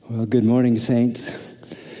Well, good morning, saints.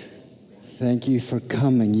 Thank you for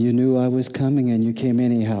coming. You knew I was coming and you came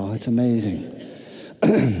anyhow. It's amazing.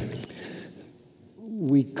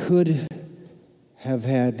 We could have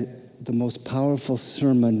had the most powerful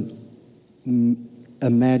sermon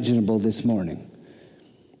imaginable this morning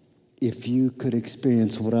if you could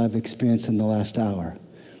experience what I've experienced in the last hour.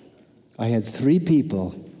 I had 3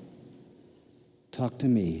 people talk to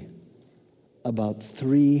me about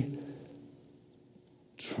 3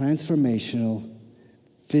 transformational,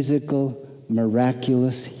 physical,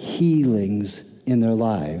 miraculous healings in their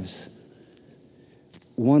lives,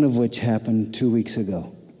 one of which happened 2 weeks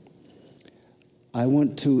ago. I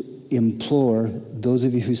want to implore those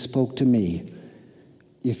of you who spoke to me,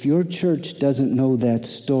 if your church doesn't know that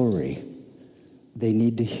story, they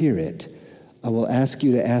need to hear it. I will ask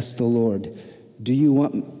you to ask the Lord, do you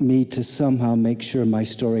want me to somehow make sure my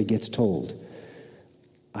story gets told?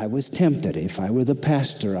 I was tempted. If I were the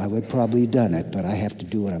pastor, I would probably have done it, but I have to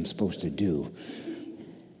do what I'm supposed to do.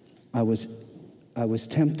 I was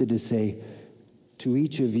tempted to say to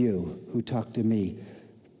each of you who talked to me,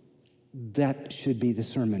 that should be the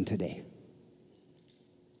sermon today.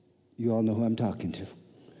 You all know who I'm talking to.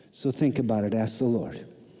 So think about it. Ask the Lord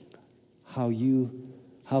how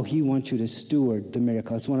he wants you to steward the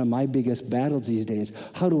miracle. It's one of my biggest battles these days.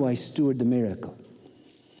 How do I steward the miracle?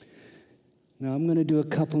 Now, I'm going to do a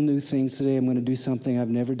couple new things today. I'm going to do something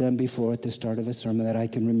I've never done before at the start of a sermon that I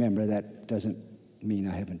can remember. That doesn't mean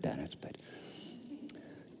I haven't done it, but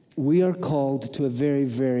we are called to a very,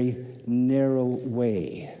 very narrow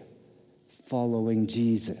way following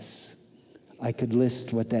Jesus. I could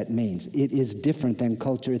list what that means. It is different than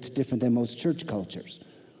culture. It's different than most church cultures.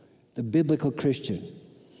 The biblical Christian,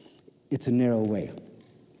 it's a narrow way.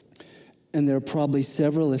 And there are probably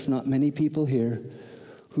several, if not many people here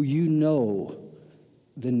who you know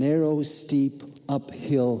the narrow, steep,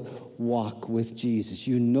 uphill walk with Jesus.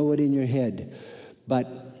 You know it in your head.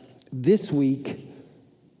 But this week,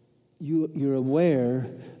 you're aware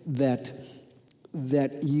that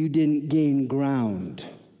you didn't gain ground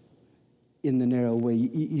in the narrow way.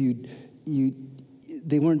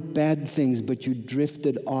 They weren't bad things, but you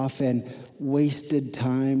drifted off and wasted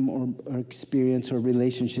time or experience or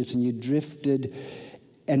relationships, and you drifted.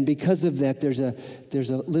 And because of that, there's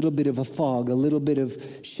a little bit of a fog, a little bit of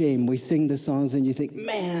shame. We sing the songs and you think,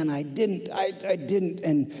 man, I didn't.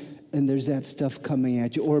 And there's that stuff coming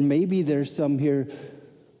at you. Or maybe there's some here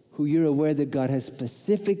who you're aware that God has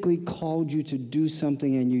specifically called you to do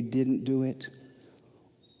something and you didn't do it.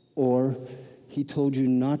 Or he told you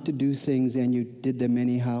not to do things and you did them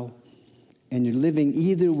anyhow. And you're living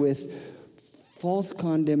either with false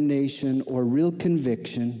condemnation or real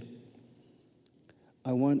conviction.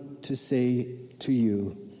 I want to say to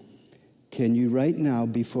you, can you right now,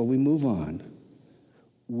 before we move on,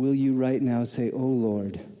 will you right now say, oh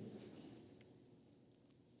Lord,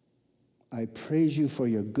 I praise you for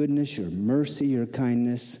your goodness, your mercy, your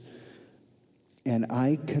kindness, and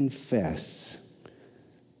I confess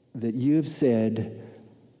that you have said,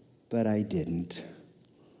 but I didn't.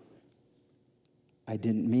 I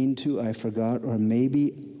didn't mean to, I forgot, or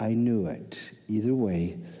maybe I knew it. Either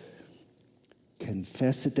way,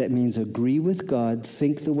 confess it. That means agree with God,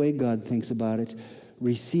 think the way God thinks about it,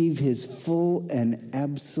 receive his full and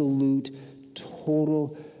absolute,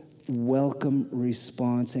 total welcome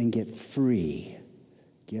response, and get free.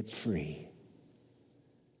 Get free.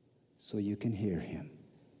 So you can hear him.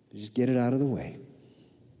 Just get it out of the way.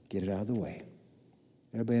 Get it out of the way.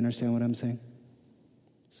 Everybody understand what I'm saying?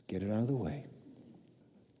 Just get it out of the way.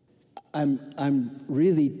 I'm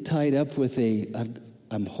really tied up with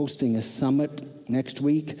I'm hosting a summit next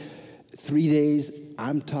week, 3 days.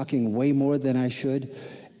 I'm talking way more than I should,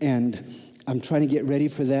 and I'm trying to get ready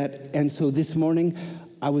for that. And so this morning,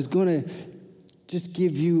 I was going to just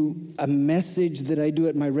give you a message that I do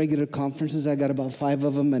at my regular conferences. I got about 5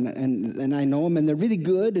 of them, and I know them, and they're really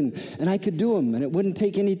good, and I could do them, and it wouldn't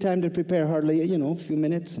take any time to prepare, hardly, a few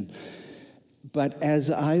minutes. But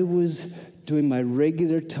as I was doing my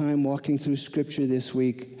regular time walking through Scripture this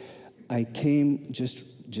week, I came, just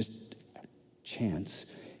chance,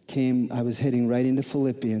 I was heading right into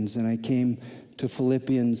Philippians, and I came to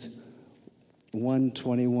Philippians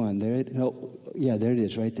 1:21. There it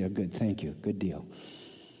is right there. Good, thank you. Good deal.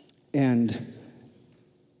 And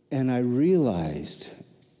I realized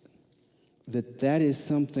that is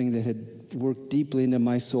something that had worked deeply into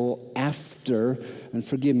my soul after, and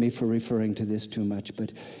forgive me for referring to this too much,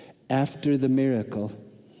 but after the miracle.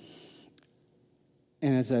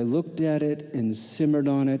 And as I looked at it and simmered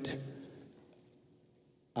on it,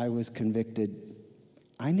 I was convicted,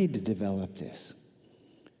 I need to develop this.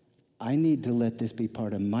 I need to let this be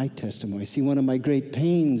part of my testimony. See, one of my great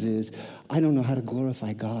pains is I don't know how to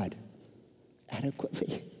glorify God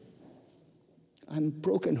adequately. I'm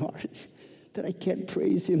brokenhearted that I can't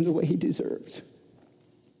praise him the way he deserves.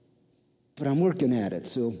 But I'm working at it,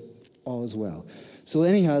 so all is well. So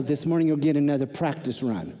anyhow, this morning you'll get another practice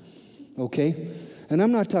run, okay? And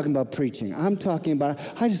I'm not talking about preaching. I'm talking about,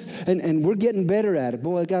 and we're getting better at it.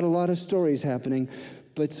 Boy, I got a lot of stories happening.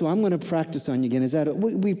 But so I'm going to practice on you again. Is that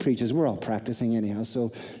we preachers, we're all practicing anyhow.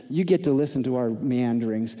 So you get to listen to our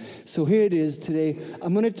meanderings. So here it is today.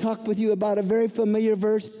 I'm going to talk with you about a very familiar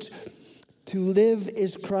verse. To live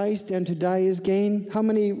is Christ and to die is gain. How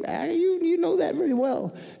many, you know that very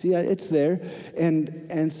well. Yeah, it's there.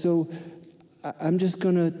 And so I'm just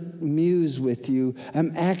going to muse with you.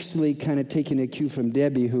 I'm actually kind of taking a cue from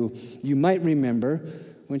Debbie, who you might remember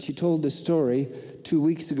when she told the story 2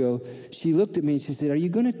 weeks ago. She looked at me and she said, "Are you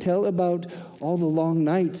going to tell about all the long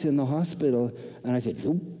nights in the hospital?" And I said,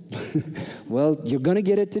 "Nope." Well, you're going to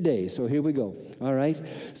get it today, so here we go. All right?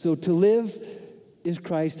 So to live is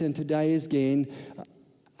Christ and to die is gain.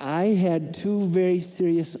 I had two very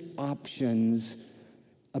serious options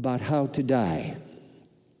about how to die.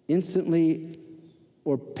 Instantly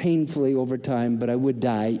or painfully over time, but I would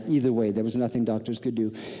die either way. There was nothing doctors could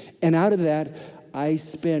do. And out of that, I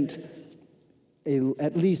spent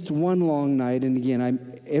at least one long night, and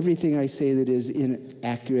again, everything I say that is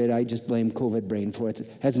inaccurate, I just blame COVID brain for it.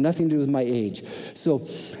 It has nothing to do with my age. So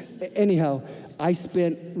anyhow, I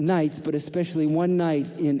spent nights, but especially one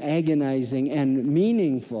night, in agonizing and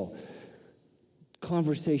meaningful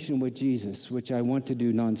conversation with Jesus, which I want to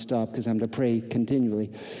do nonstop because I'm to pray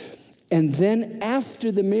continually. And then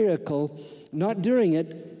after the miracle, not during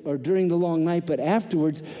it or during the long night, but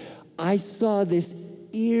afterwards, I saw this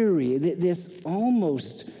eerie, this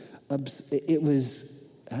almost, it was,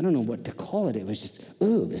 I don't know what to call it. It was just,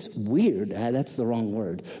 this weird, that's the wrong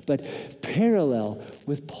word, but parallel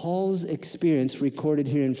with Paul's experience recorded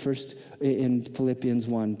here in Philippians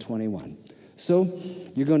 1:21. So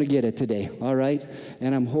you're going to get it today, all right?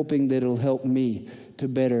 And I'm hoping that it'll help me to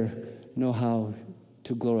better know how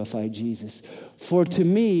to glorify Jesus. For to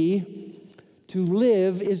me, to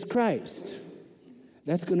live is Christ.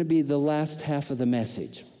 That's going to be the last half of the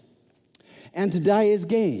message. And to die is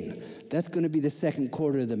gain. That's going to be the second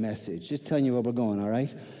quarter of the message. Just telling you where we're going, all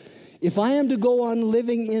right? If I am to go on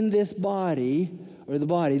living in this body,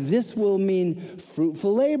 this will mean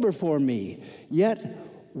fruitful labor for me. Yet,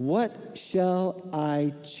 what shall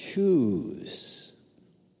I choose?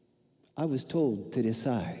 I was told to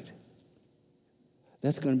decide.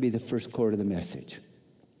 That's going to be the first quarter of the message.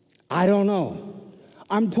 I don't know.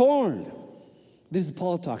 I'm torn. This is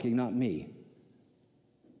Paul talking, not me.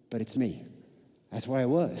 But it's me. That's where I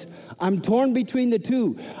was. I'm torn between the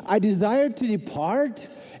two. I desire to depart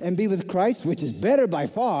and be with Christ, which is better by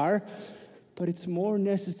far, but it's more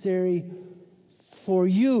necessary for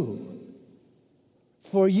you.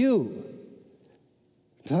 For you.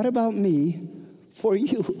 Not about me, for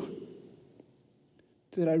you,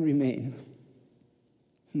 that I remain.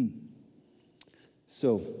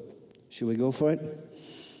 So, should we go for it?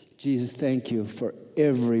 Jesus, thank you for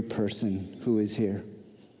every person who is here.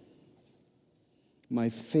 My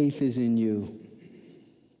faith is in you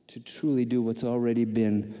to truly do what's already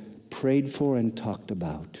been prayed for and talked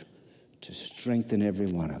about, to strengthen every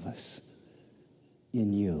one of us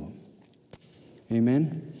in you.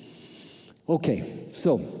 Amen? Okay,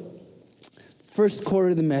 so first quarter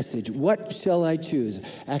of the message. What shall I choose?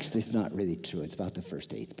 Actually, it's not really true. It's about the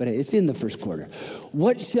first eighth, but it's in the first quarter.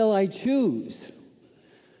 What shall I choose?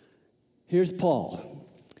 Here's Paul.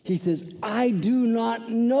 He says, I do not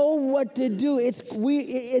know what to do. It's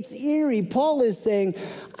eerie. Paul is saying,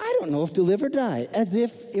 I don't know if to live or die, as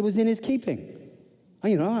if it was in his keeping.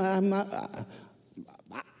 You know,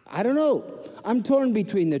 I don't know. I'm torn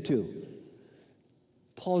between the two.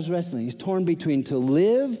 Paul's wrestling. He's torn between to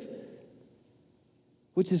live,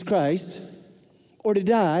 which is Christ, or to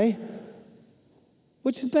die,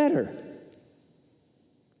 which is better.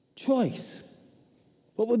 Choice.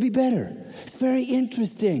 What would be better? It's very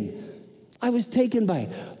interesting. I was taken by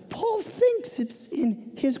it. Paul thinks it's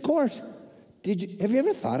in his court. Have you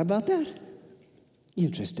ever thought about that?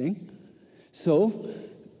 Interesting. So,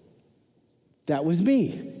 that was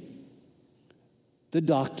me. The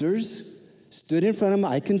doctors stood in front of me.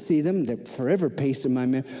 I can see them. They're forever pasting my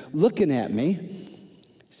memory, looking at me,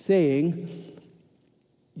 saying,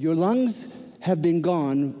 your lungs have been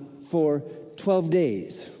gone for 12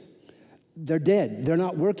 days. They're dead. They're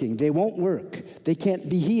not working. They won't work. They can't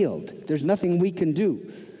be healed. There's nothing we can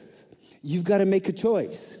do. You've got to make a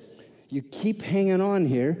choice. You keep hanging on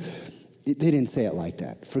here. They didn't say it like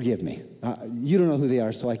that. Forgive me. You don't know who they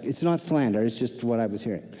are, so it's not slander. It's just what I was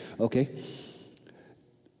hearing. Okay?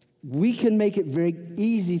 We can make it very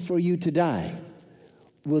easy for you to die.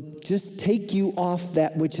 We'll just take you off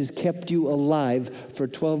that which has kept you alive for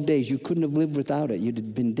 12 days. You couldn't have lived without it. You'd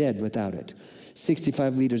have been dead without it.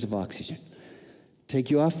 65 liters of oxygen.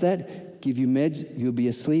 Take you off that, give you meds, you'll be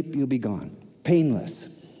asleep, you'll be gone. Painless.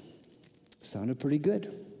 Sounded pretty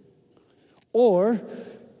good. Or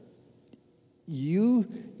you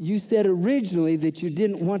said originally that you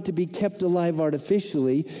didn't want to be kept alive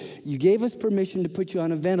artificially. You gave us permission to put you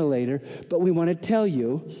on a ventilator, but we want to tell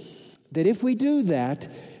you that if we do that,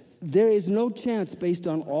 there is no chance based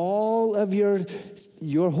on all of your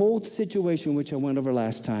whole situation, which I went over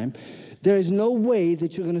last time, there is no way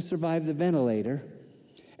that you're going to survive the ventilator.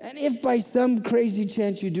 And if by some crazy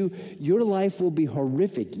chance you do, your life will be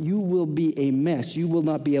horrific. You will be a mess. You will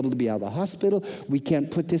not be able to be out of the hospital. We can't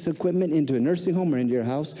put this equipment into a nursing home or into your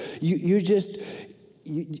house. And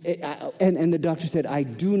the doctor said, I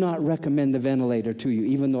do not recommend the ventilator to you,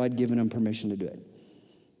 even though I'd given him permission to do it.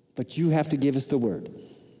 But you have to give us the word.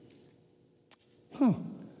 I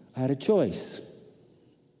had a choice.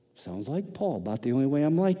 Sounds like Paul, about the only way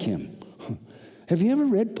I'm like him. Have you ever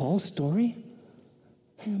read Paul's story?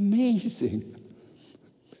 Amazing.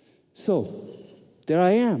 So, there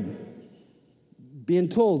I am, being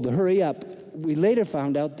told to hurry up. We later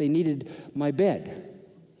found out they needed my bed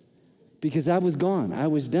because I was gone. I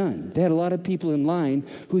was done. They had a lot of people in line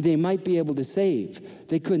who they might be able to save.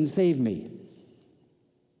 They couldn't save me.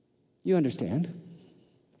 You understand?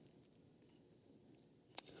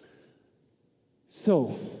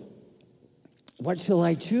 So, what shall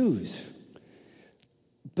I choose?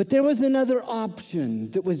 But there was another option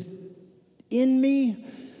that was in me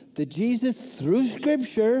that Jesus, through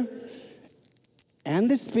Scripture and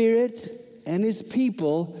the Spirit and His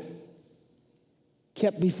people,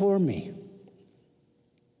 kept before me.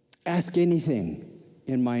 Ask anything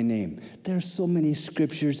in my name. There are so many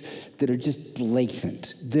scriptures that are just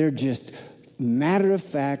blatant. They're just matter of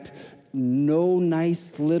fact, no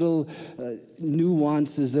nice little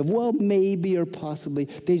nuances of, well, maybe or possibly.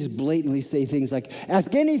 They just blatantly say things like,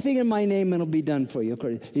 ask anything in my name and it'll be done for you.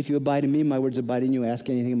 If you abide in me, my words abide in you. Ask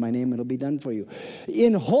anything in my name and it'll be done for you.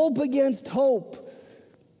 In hope against hope.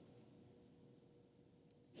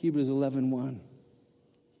 Hebrews 11:1.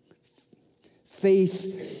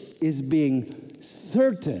 Faith is being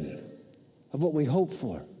certain of what we hope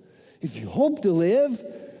for. If you hope to live,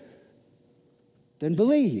 then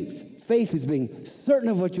believe. Faith is being certain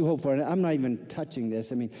of what you hope for. And I'm not even touching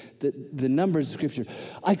this. I mean, the numbers of Scripture.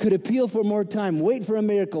 I could appeal for more time, wait for a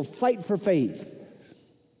miracle, fight for faith.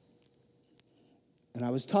 And I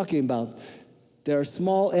was talking about there are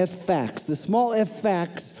small f facts. The small f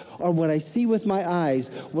facts are what I see with my eyes,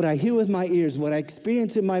 what I hear with my ears, what I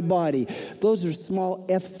experience in my body. Those are small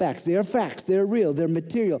f facts. They are facts. They're real. They're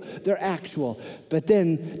material. They're actual. But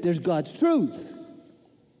then there's God's truth.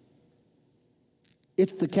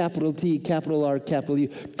 It's the capital T, capital R, capital U.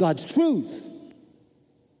 God's truth.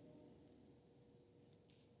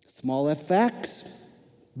 Small f facts,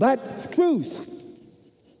 but truth.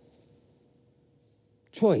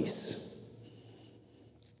 Choice.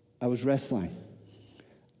 I was wrestling.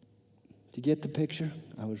 Do you get the picture?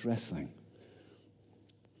 I was wrestling.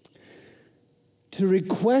 To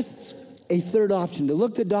request a third option, to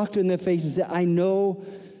look the doctor in the face and say, I know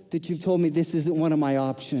that you've told me this isn't one of my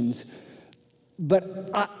options, but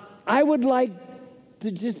I would like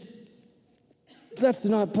to just, let's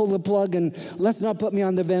not pull the plug and let's not put me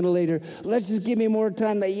on the ventilator. Let's just give me more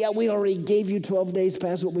time. We already gave you 12 days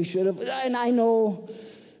past what we should have. And I know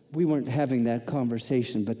we weren't having that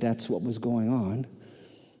conversation, but that's what was going on.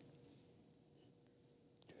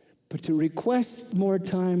 But to request more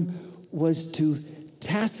time was to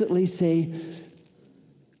tacitly say,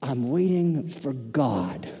 I'm waiting for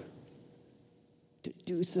God to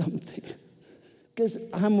do something. Because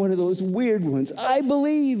I'm one of those weird ones. I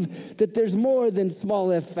believe that there's more than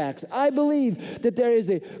small f facts. I believe that there is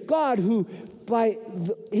a God who, by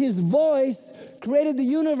His voice, created the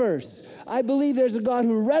universe. I believe there's a God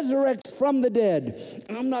who resurrects from the dead.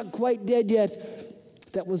 I'm not quite dead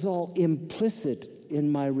yet. That was all implicit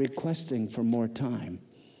in my requesting for more time.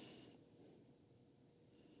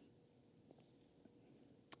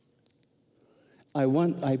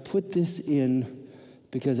 I put this in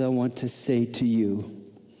because I want to say to you,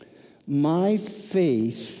 my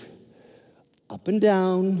faith, up and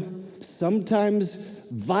down, sometimes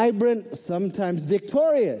vibrant, sometimes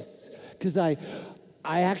victorious, because I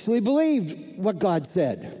actually believed what God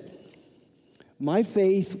said. My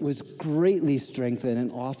faith was greatly strengthened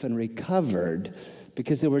and often recovered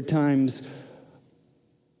because there were times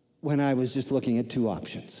when I was just looking at two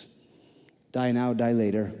options. Die now, die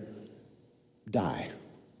later, die.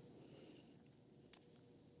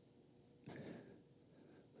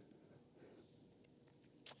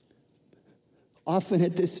 Often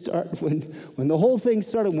at this start, when the whole thing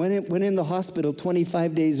started, went in the hospital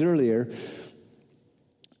 25 days earlier,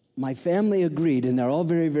 my family agreed, and they're all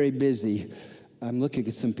very, very busy. I'm looking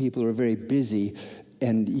at some people who are very busy,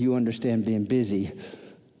 and you understand being busy.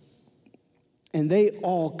 And they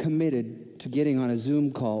all committed to getting on a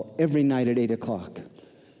Zoom call every night at 8 o'clock.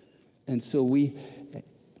 And so we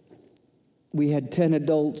had 10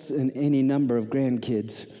 adults and any number of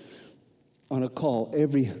grandkids on a call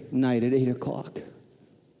every night at 8 o'clock.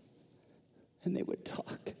 And they would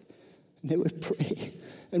talk, and they would pray.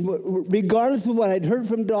 And regardless of what I'd heard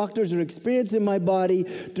from doctors or experience in my body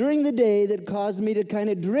during the day that caused me to kind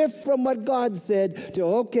of drift from what God said to,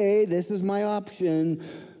 okay, this is my option.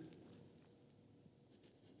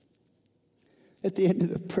 At the end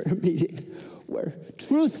of the prayer meeting, where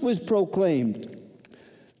truth was proclaimed,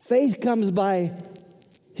 faith comes by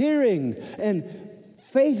hearing, and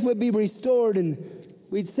faith would be restored, and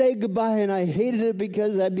we'd say goodbye, and I hated it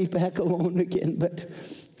because I'd be back alone again, but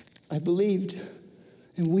I believed.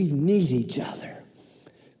 And we need each other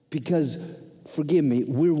because, forgive me,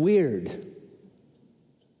 we're weird.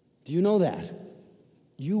 Do you know that?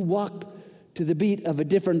 You walk to the beat of a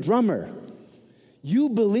different drummer. You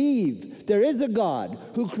believe there is a God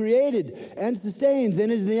who created and sustains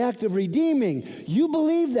and is in the act of redeeming. You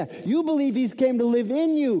believe that. You believe He's came to live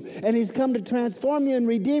in you and He's come to transform you and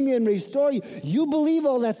redeem you and restore you. You believe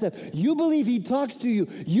all that stuff. You believe He talks to you.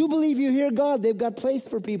 You believe you hear God. They've got place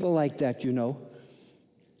for people like that, you know.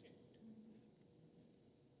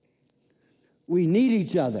 We need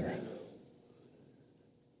each other.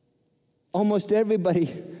 Almost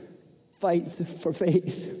everybody fights for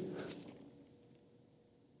faith.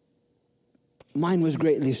 Mine was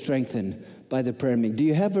greatly strengthened by the prayer meeting. Do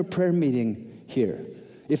you have a prayer meeting here?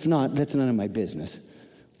 If not, that's none of my business.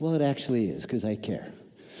 Well, it actually is, because I care.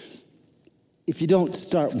 If you don't,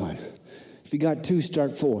 start one. If you got two,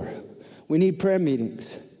 start four. We need prayer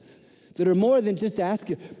meetings that are more than just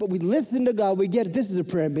asking, but we listen to God. We get it. This is a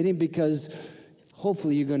prayer meeting because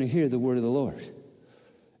hopefully you're going to hear the word of the Lord.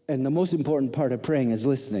 And the most important part of praying is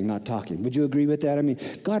listening, not talking. Would you agree with that? I mean,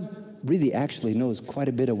 God really actually knows quite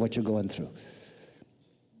a bit of what you're going through.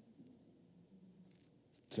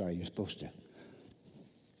 Sorry, you're supposed to.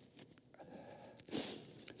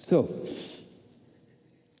 So,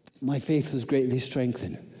 my faith was greatly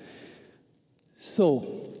strengthened.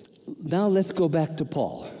 So, now let's go back to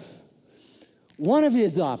Paul. One of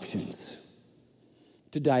his options,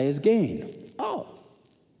 to die is gain. Oh,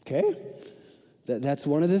 okay. That's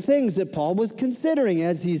one of the things that Paul was considering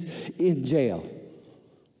as he's in jail.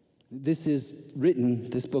 This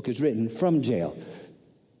book is written from jail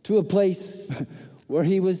to a place where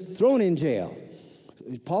he was thrown in jail.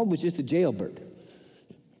 Paul was just a jailbird.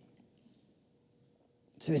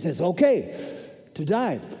 So he says, okay, to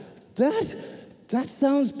die. That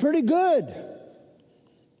sounds pretty good.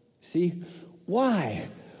 See, why?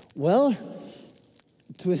 Well,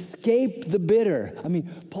 to escape the bitter. I mean,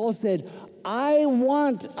 Paul said,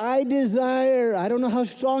 I desire, I don't know how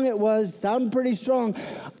strong it was, sounded pretty strong.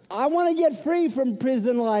 I want to get free from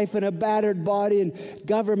prison life and a battered body and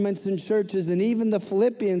governments and churches. And even the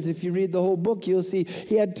Philippians, if you read the whole book, you'll see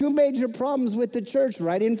he had two major problems with the church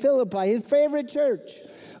right in Philippi, his favorite church.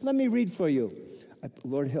 Let me read for you.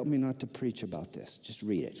 Lord, help me not to preach about this. Just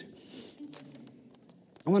read it.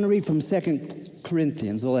 I want to read from 2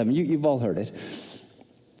 Corinthians 11. You've all heard it.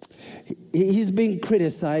 He's being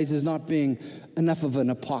criticized as not being enough of an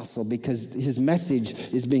apostle because his message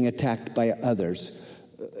is being attacked by others.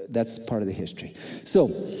 That's part of the history. So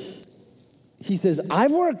he says,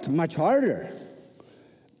 I've worked much harder,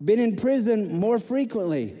 been in prison more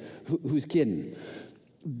frequently. Who's kidding?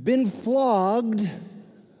 Been flogged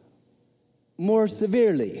more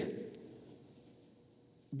severely.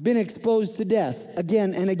 Been exposed to death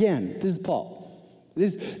again and again. This is Paul.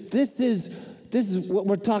 This is what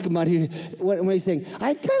we're talking about here. When he's saying,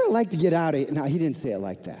 I kind of like to get out of it. Now, he didn't say it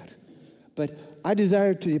like that. But I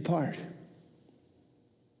desire to depart.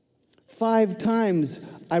 5 times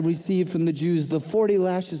I received from the Jews the 40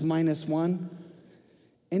 lashes minus 1.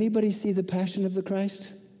 Anybody see the Passion of the Christ?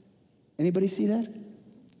 Anybody see that?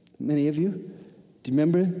 Many of you? Do you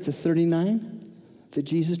remember the 39 that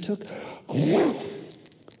Jesus took?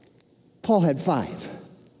 Paul had 5.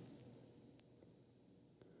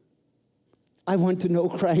 I want to know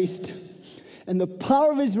Christ and the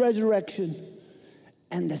power of his resurrection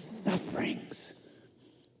and the sufferings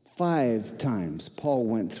 5 times Paul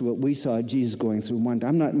went through what we saw Jesus going through one time.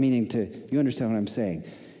 I'm not meaning to, you understand what I'm saying.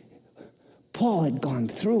 Paul had gone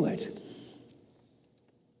through it.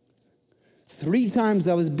 3 times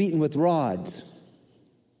I was beaten with rods.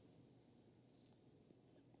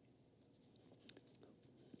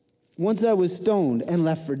 Once I was stoned and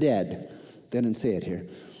left for dead. They didn't say it here.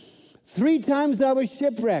 3 times I was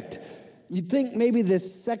shipwrecked. You'd think maybe the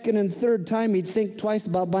second and third time you'd think twice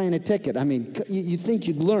about buying a ticket. I mean, you think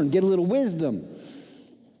you'd learn, get a little wisdom.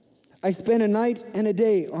 I spent a night and a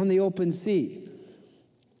day on the open sea.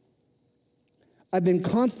 I've been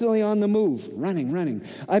constantly on the move, running.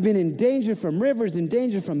 I've been in danger from rivers, in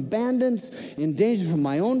danger from bandits, in danger from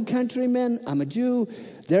my own countrymen. I'm a Jew.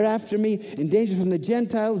 They're after me. In danger from the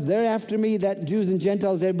Gentiles. They're after me. That Jews and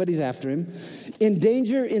Gentiles, everybody's after him. In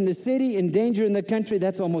danger in the city, in danger in the country.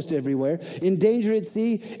 That's almost everywhere. In danger at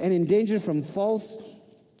sea, and in danger from false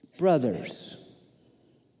brothers.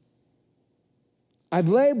 I've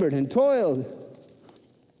labored and toiled.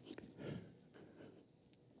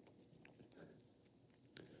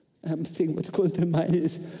 I'm thinking what's going through my mind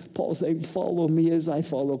is Paul saying, follow me as I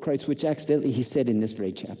follow Christ, which accidentally he said in this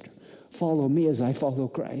very chapter. Follow me as I follow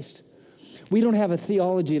Christ. We don't have a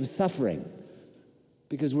theology of suffering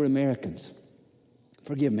because we're Americans.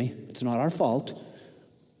 Forgive me, it's not our fault.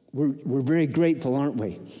 We're very grateful, aren't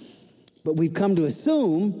we? But we've come to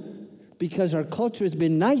assume, because our culture has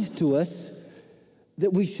been nice to us,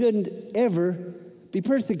 that we shouldn't ever be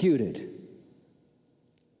persecuted.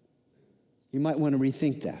 You might want to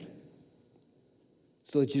rethink that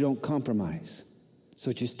so that you don't compromise, so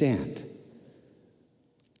that you stand,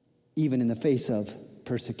 even in the face of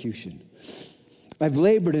persecution. I've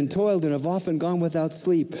labored and toiled and have often gone without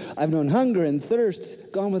sleep. I've known hunger and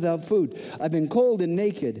thirst, gone without food. I've been cold and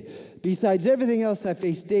naked. Besides everything else, I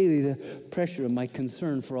face daily the pressure of my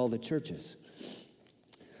concern for all the churches.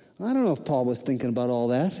 I don't know if Paul was thinking about all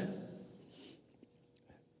that.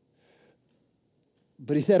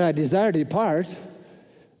 But he said, I desire to depart.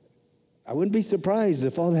 I wouldn't be surprised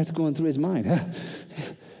if all that's going through his mind.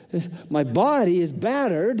 My body is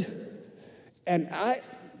battered, and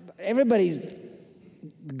everybody's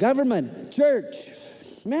government, church.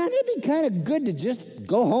 Man, it'd be kind of good to just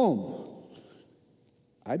go home.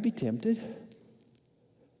 I'd be tempted. In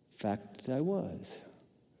fact, I was.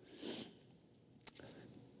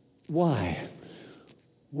 Why?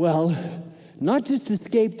 Well, not just to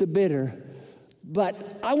escape the bitter,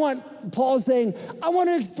 but Paul's saying, I want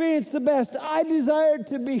to experience the best. I desire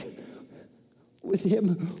to be with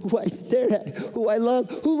him who I stare at, who I love,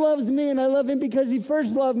 who loves me, and I love him because he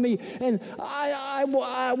first loved me. And I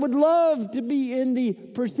would love to be in the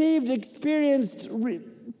perceived, experienced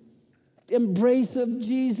embrace of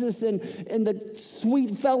Jesus and the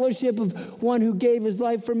sweet fellowship of one who gave his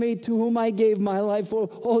life for me, to whom I gave my life for.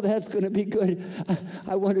 Oh, that's going to be good.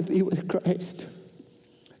 I want to be with Christ.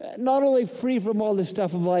 Not only free from all the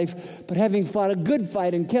stuff of life, but having fought a good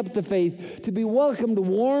fight and kept the faith, to be welcomed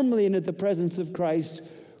warmly into the presence of Christ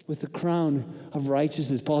with the crown of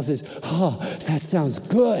righteousness. Paul says, oh, that sounds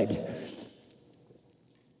good.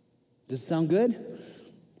 Does it sound good?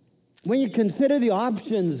 When you consider the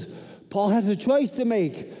options, Paul has a choice to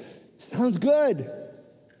make. Sounds good.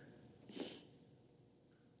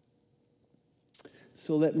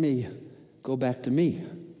 So let me go back to me.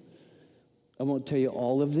 I won't tell you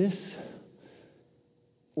all of this.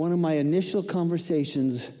 One of my initial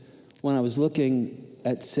conversations when I was looking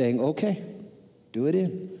at saying, okay, do it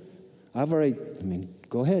in.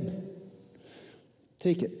 Go ahead.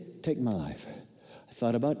 Take my life. I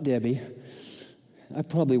thought about Debbie. I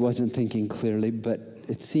probably wasn't thinking clearly, but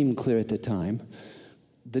it seemed clear at the time.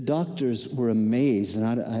 The doctors were amazed, and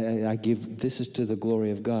I give this is to the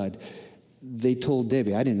glory of God. They told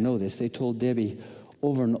Debbie, I didn't know this, they told Debbie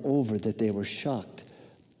over and over that they were shocked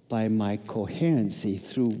by my coherency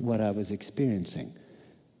through what I was experiencing,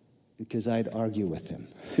 because I'd argue with them.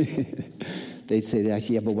 They'd say,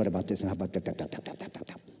 yeah, but what about this, and how about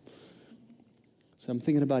that? So I'm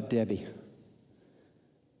thinking about Debbie,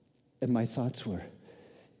 and my thoughts were,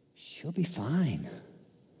 she'll be fine.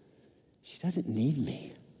 She doesn't need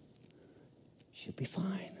me. She'll be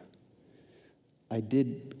fine. I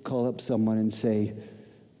did call up someone and say,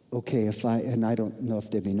 okay, and I don't know if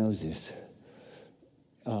Debbie knows this,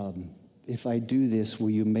 if I do this, will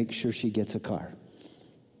you make sure she gets a car?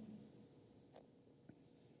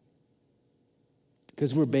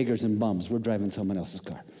 Because we're beggars and bums. We're driving someone else's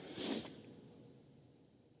car.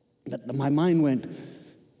 But my mind went,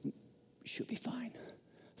 she'll be fine.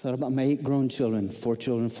 Thought about my 8 grown children, 4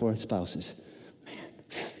 children, 4 spouses. Man,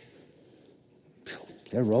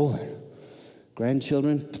 they're rolling.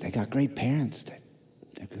 Grandchildren, but they got great parents.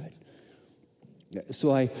 They're good.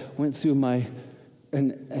 So I went through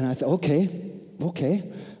and I thought, okay,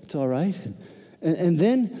 it's all right. And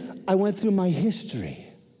then I went through my history.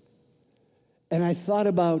 And I thought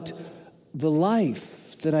about the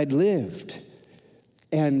life that I'd lived.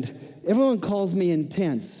 And everyone calls me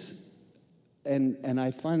intense. And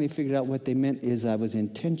I finally figured out what they meant is I was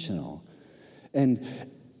intentional. And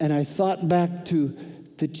I thought back to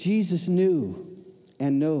that Jesus knew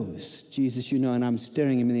and knows. Jesus, you know, and I'm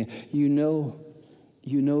staring him in the eye.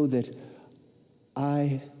 You know that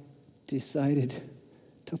I decided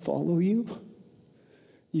to follow you.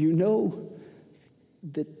 You know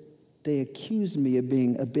that they accused me of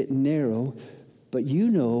being a bit narrow, but you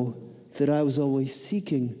know that I was always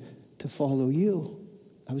seeking to follow you.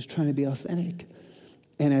 I was trying to be authentic.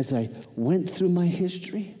 And as I went through my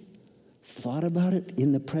history, thought about it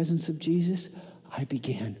in the presence of Jesus, I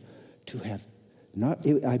began to have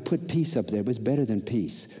I put peace up there. It was better than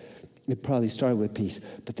peace. It probably started with peace.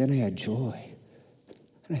 But then I had joy.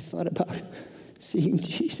 And I thought about seeing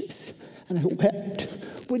Jesus. And I wept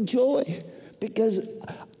with joy because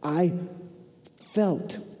I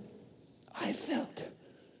felt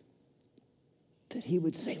that he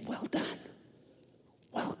would say, well done,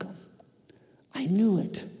 welcome. I knew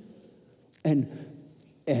it. And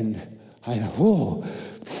I thought, whoa,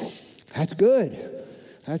 that's good.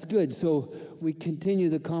 That's good. So we continue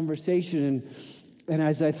the conversation. And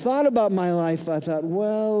as I thought about my life, I thought,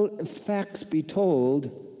 well, facts be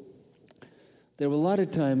told, there were a lot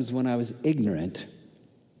of times when I was ignorant.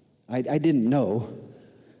 I didn't know.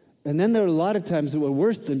 And then there were a lot of times that were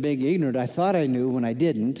worse than being ignorant. I thought I knew when I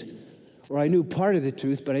didn't. Or I knew part of the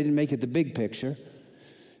truth, but I didn't make it the big picture.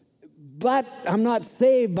 But I'm not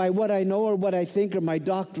saved by what I know or what I think or my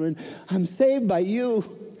doctrine. I'm saved by you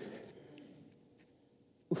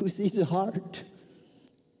who sees the heart.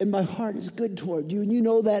 And my heart is good toward you. And you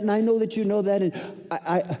know that, and I know that you know that. And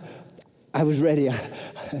I was ready.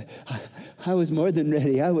 I was more than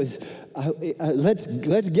ready. Let's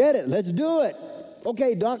get it. Let's do it.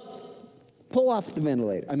 Okay, doc, pull off the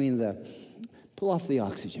ventilator. Pull off the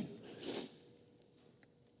oxygen.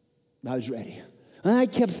 I was ready. And I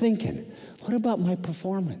kept thinking, what about my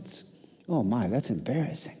performance? Oh my, that's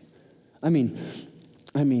embarrassing. I mean,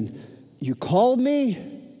 you called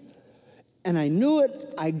me, and I knew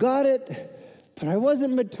it, I got it, but I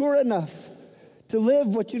wasn't mature enough to live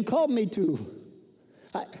what you called me to.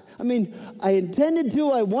 I intended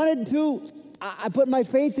to, I wanted to, I put my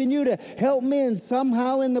faith in you to help me, and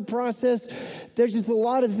somehow in the process, there's just a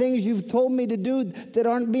lot of things you've told me to do that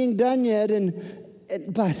aren't being done yet,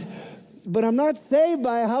 but I'm not saved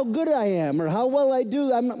by how good I am or how well I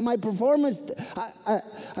do. My performance,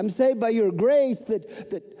 I'm saved by your grace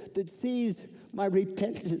that sees my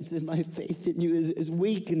repentance and my faith in you as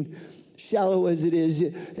weak and shallow as it is.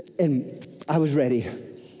 And I was ready.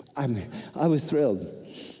 I was thrilled.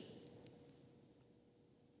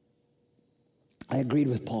 I agreed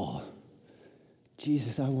with Paul.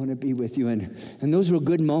 Jesus, I want to be with you. And those were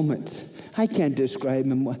good moments. I can't describe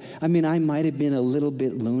them. I might have been a little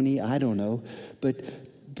bit loony. I don't know. But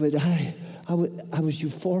I was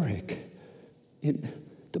euphoric in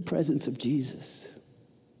the presence of Jesus.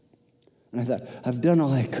 And I thought, I've done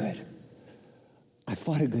all I could. I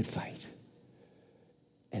fought a good fight.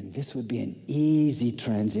 And this would be an easy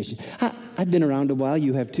transition. I've been around a while.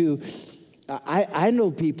 You have too. I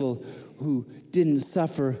know people who didn't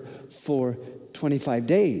suffer for 25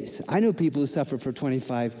 days. I know people who suffer for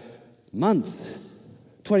 25 months,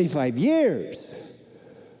 25 years,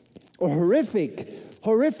 or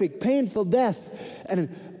horrific, painful death. And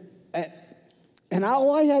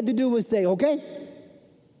all I had to do was say, okay,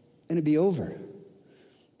 and it'd be over.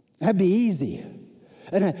 That'd be easy.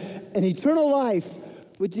 And an eternal life,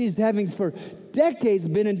 which is having for decades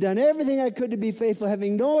been and done everything I could to be faithful,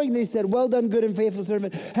 having knowing they said, well done, good and faithful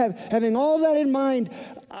servant, having all that in mind,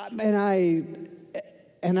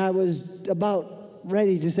 and I was about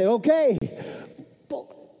ready to say, okay,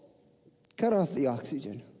 cut off the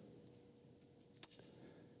oxygen.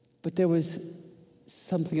 But there was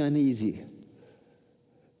something uneasy.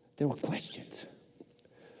 There were questions.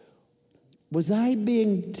 Was I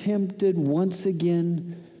being tempted once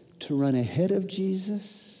again to run ahead of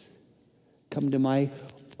Jesus, come to my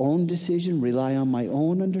own decision, rely on my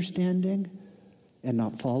own understanding, and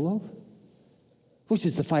not follow? Which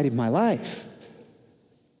is the fight of my life.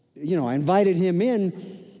 I invited him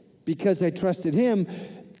in because I trusted him,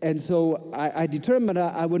 and so I determined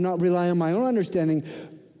I would not rely on my own understanding,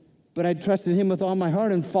 but I trusted him with all my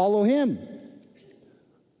heart and follow him.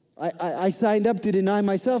 I signed up to deny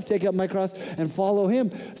myself, take up my cross, and follow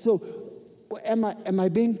him. So Am I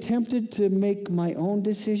being tempted to make my own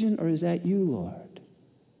decision, or is that you, Lord?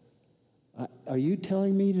 Are you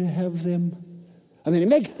telling me to have them? I mean, it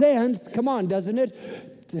makes sense, come on, doesn't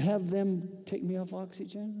it, to have them take me off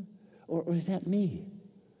oxygen? Or is that me?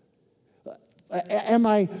 Am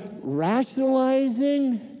I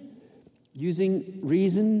rationalizing, using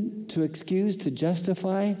reason to excuse, to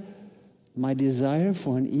justify my desire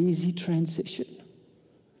for an easy transition?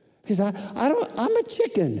 Because I'm a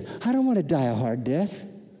chicken. I don't want to die a hard death.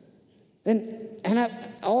 And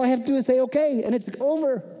all I have to do is say, okay, and it's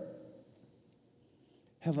over.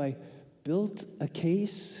 Have I built a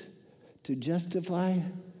case to justify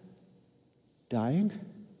dying?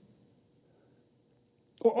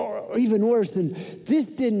 Or even worse, and this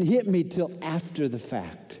didn't hit me till after the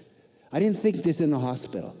fact. I didn't think this in the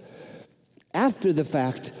hospital. After the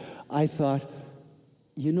fact, I thought,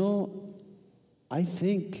 I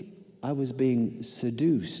think I was being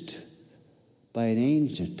seduced by an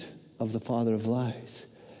agent of the father of lies,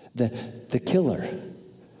 the killer,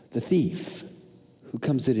 the thief who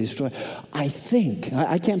comes to destroy. I think,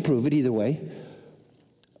 I can't prove it either way,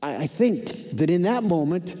 I think that in that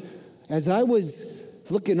moment, as I was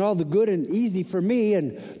looking all the good and easy for me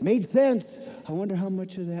and made sense, I wonder how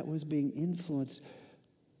much of that was being influenced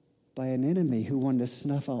by an enemy who wanted to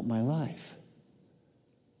snuff out my life.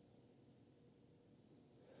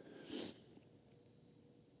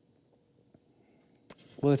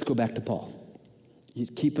 Well, let's go back to Paul. You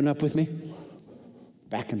keeping up with me?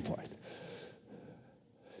 Back and forth.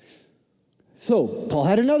 So, Paul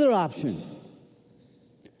had another option.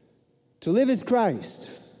 To live is Christ.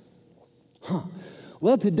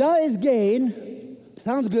 Well, to die is gain.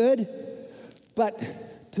 Sounds good.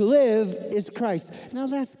 But to live is Christ. Now,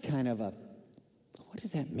 that's kind of what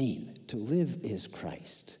does that mean? To live is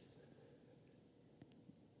Christ.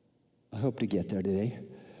 I hope to get there today.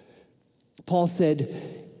 Paul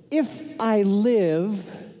said, if I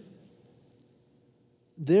live,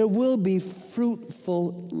 there will be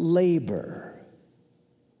fruitful labor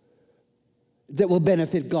that will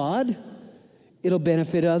benefit God, it'll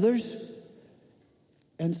benefit others,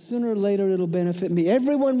 and sooner or later it'll benefit me.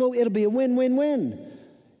 It'll be a win-win-win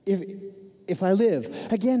if I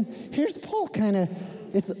live. Again, here's Paul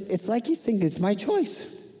it's like he's thinking it's my choice.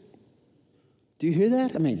 Do you hear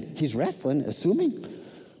that? I mean, he's wrestling, assuming.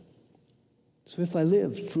 So if I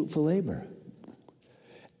live, fruitful labor.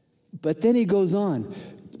 But then he goes on.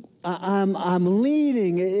 I'm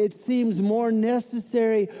leading. It seems more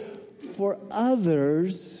necessary for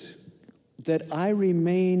others that I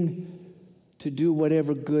remain to do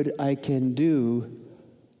whatever good I can do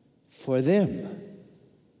for them.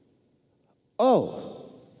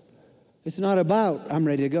 Oh, it's not about I'm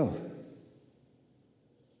ready to go.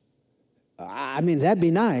 I mean, that'd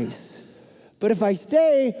be nice. But if I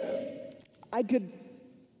stay, I could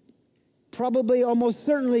probably almost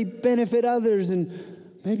certainly benefit others, and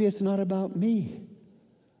maybe it's not about me.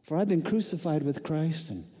 For I've been crucified with Christ,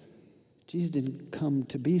 and Jesus didn't come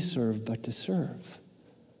to be served, but to serve.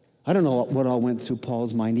 I don't know what all went through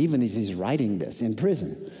Paul's mind, even as he's writing this in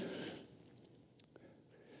prison.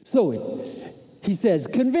 So he says,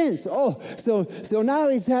 convinced. So now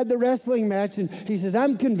he's had the wrestling match, and he says,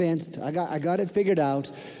 I'm convinced. I got it figured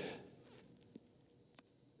out.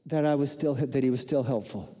 That he was still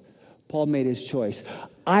helpful. Paul made his choice.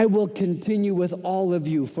 I will continue with all of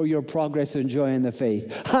you for your progress and joy in the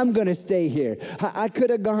faith. I'm going to stay here. I could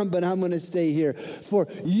have gone, but I'm going to stay here for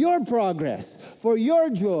your progress, for your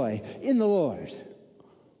joy in the Lord.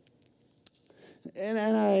 And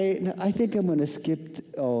I think I'm going to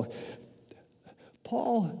skip.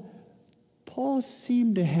 Paul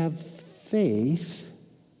seemed to have faith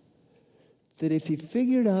that if he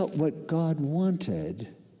figured out what God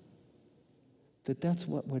wanted, that's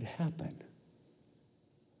what would happen.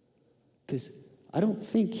 Because I don't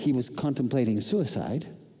think he was contemplating suicide.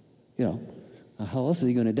 How else is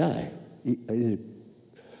he going to die?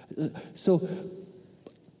 So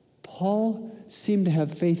Paul seemed to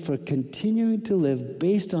have faith for continuing to live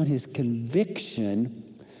based on his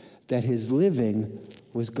conviction that his living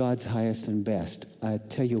was God's highest and best. I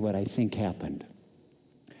tell you what I think happened.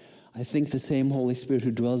 I think the same Holy Spirit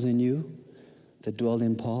who dwells in you, that dwelled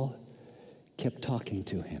in Paul, kept talking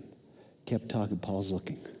to him. Kept talking. Paul's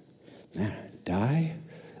looking. Man, die,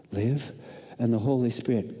 live. And the Holy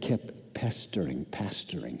Spirit kept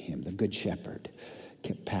pastoring him. The Good Shepherd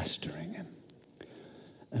kept pastoring him.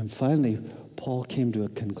 And finally, Paul came to a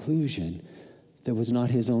conclusion that was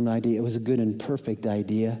not his own idea. It was a good and perfect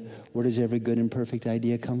idea. Where does every good and perfect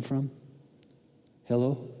idea come from?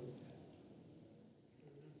 Hello?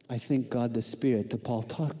 I think God the Spirit that Paul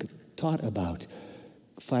taught about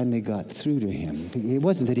finally got through to him. It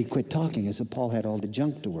wasn't that he quit talking, as Paul had all the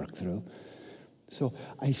junk to work through. So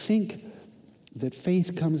I think that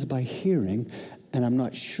faith comes by hearing, and I'm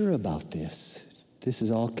not sure about this. This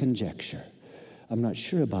is all conjecture. I'm not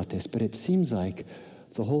sure about this, but it seems like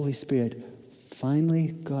the Holy Spirit finally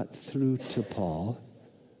got through to Paul,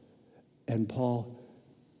 and Paul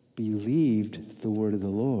believed the word of the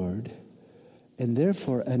Lord, and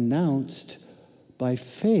therefore announced by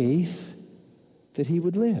faith that he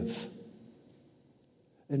would live.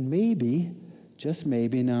 And maybe, just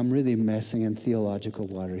maybe, now I'm really messing in theological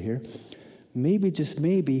water here, maybe, just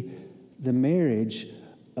maybe, the marriage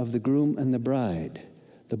of the groom and the bride,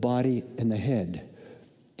 the body and the head,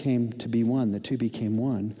 came to be one. The two became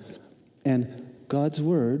one. And God's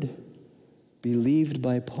word, believed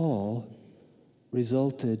by Paul,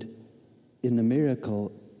 resulted in the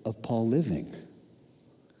miracle of Paul living.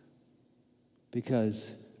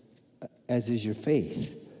 Because as is your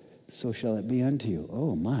faith, so shall it be unto you.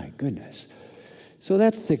 Oh my goodness. So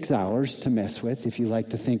that's 6 hours to mess with if you like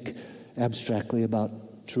to think abstractly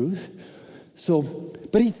about truth. So,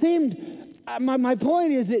 but he seemed, my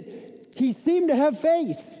point is that he seemed to have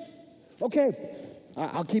faith. Okay,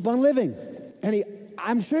 I'll keep on living. And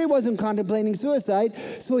I'm sure he wasn't contemplating suicide,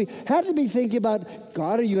 so he had to be thinking about,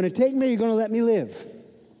 God, are you going to take me or are you going to let me live?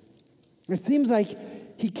 It seems like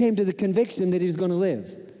he came to the conviction that he was going to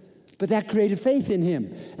live. But that created faith in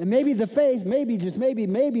him. And maybe the faith, maybe, just maybe,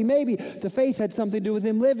 the faith had something to do with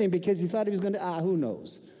him living because he thought he was going to, who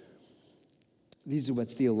knows? These are what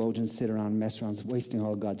theologians sit around and mess around, wasting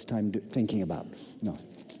all God's time thinking about. No.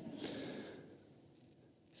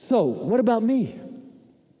 So, what about me?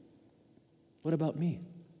 What about me?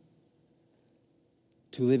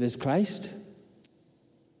 To live as Christ?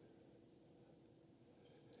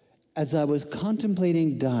 As I was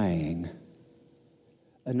contemplating dying,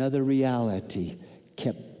 another reality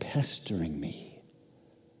kept pestering me.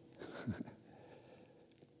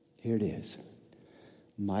 Here it is.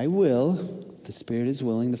 My will, the spirit is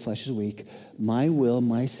willing, the flesh is weak. My will,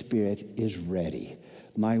 my spirit is ready.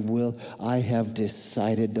 My will, I have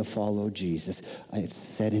decided to follow Jesus. It's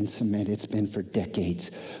set in cement. It's been for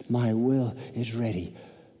decades. My will is ready.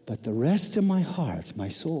 But the rest of my heart, my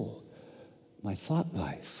soul, my thought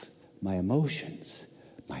life, my emotions,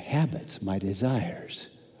 my habits, my desires,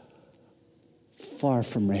 far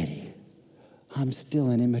from ready. I'm still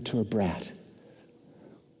an immature brat.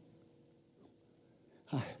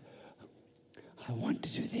 I want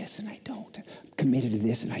to do this and I don't. I'm committed to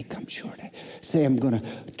this and I come short. I say I'm going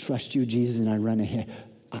to trust you, Jesus, and I run ahead.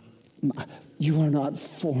 You are not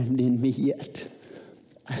formed in me yet.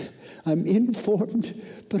 I'm informed,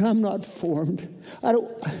 but I'm not formed.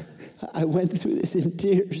 I went through this in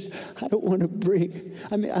tears. I don't want to bring.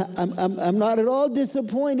 I'm not at all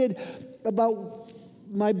disappointed about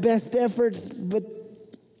my best efforts, but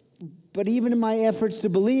even in my efforts to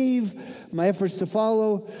believe, my efforts to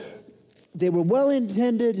follow, they were well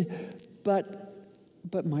intended, but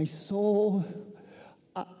my soul,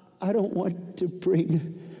 I don't want to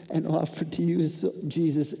bring and offer to you,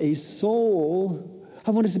 Jesus, a soul.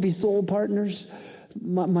 I want us to be soul partners.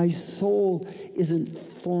 My soul isn't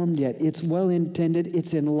formed yet. It's well intended,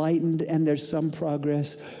 it's enlightened, and there's some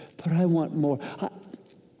progress, but I want more.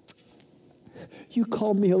 You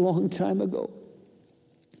called me a long time ago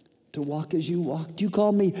to walk as you walked. You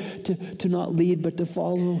called me to not lead, but to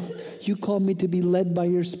follow. You called me to be led by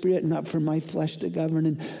your Spirit, not for my flesh to govern.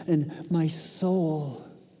 And my soul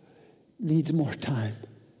needs more time.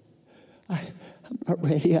 I'm not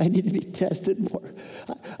ready. I need to be tested more.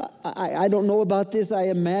 I don't know about this. I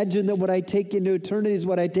imagine that what I take into eternity is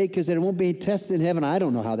what I take because there won't be any tests in heaven. I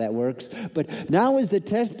don't know how that works. But now is the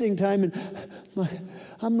testing time, and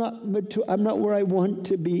I'm not mature. I'm not where I want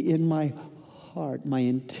to be in my heart. My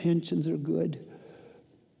intentions are good,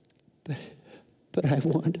 but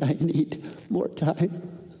I need more time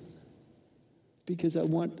because I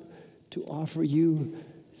want to offer you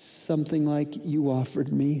something like you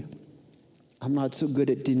offered me. I'm not so good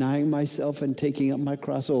at denying myself and taking up my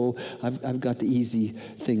cross. Oh, I've got the easy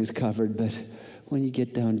things covered, but when you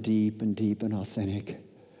get down deep and authentic,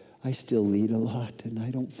 I still lead a lot and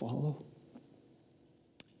I don't follow.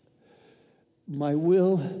 My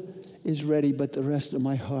will is ready, but the rest of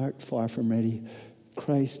my heart far from ready.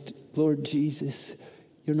 Christ, Lord Jesus,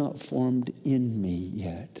 you're not formed in me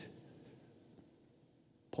yet.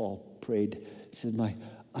 Paul prayed, he said,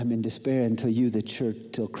 I'm in despair until you, the church,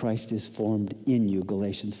 till Christ is formed in you,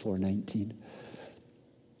 Galatians 4:19.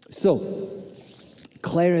 So,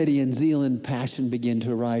 clarity and zeal and passion begin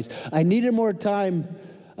to arise. I needed more time.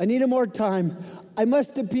 I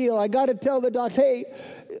must appeal. I got to tell the doc, hey,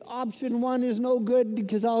 option 1 is no good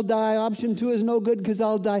because I'll die. Option 2 is no good because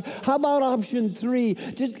I'll die. How about option 3?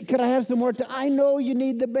 Just, could I have some more time? I know you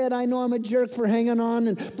need the bed. I know I'm a jerk for hanging on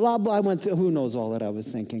and blah, blah. I went through, who knows all that I was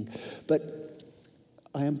thinking. But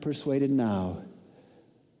I am persuaded now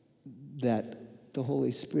that the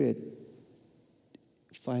Holy Spirit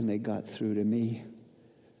finally got through to me.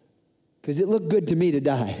 Because it looked good to me to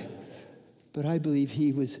die. But I believe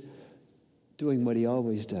he was doing what he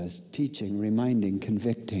always does, teaching, reminding,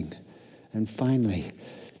 convicting. And finally,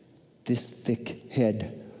 this thick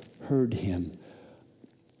head heard him.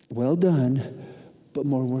 Well done, but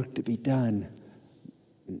more work to be done.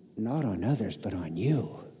 Not on others, but on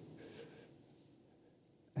you.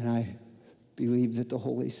 And I believe that the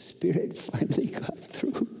Holy Spirit finally got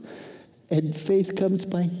through. And faith comes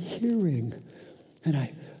by hearing. And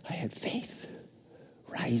I had faith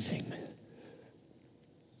rising.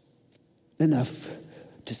 Enough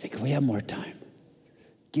to say, can we have more time?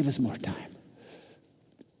 Give us more time.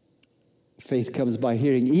 Faith comes by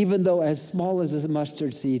hearing. Even though as small as a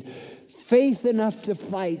mustard seed, faith enough to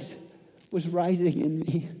fight was rising in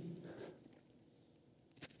me.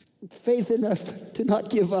 Faith enough to not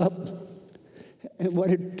give up. And what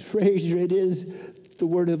a treasure it is, the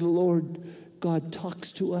word of the Lord. God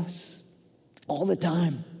talks to us all the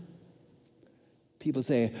time. People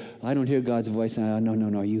say, I don't hear God's voice.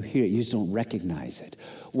 No, you hear it. You just don't recognize it.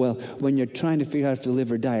 Well, when you're trying to figure out if to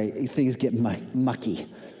live or die, things get mucky.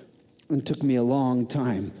 It took me a long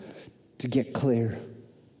time to get clear.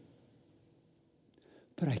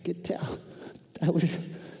 But I could tell I was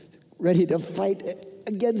ready to fight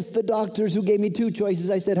against the doctors who gave me 2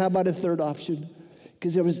 choices. I said, how about a third option?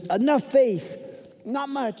 Because there was enough faith, not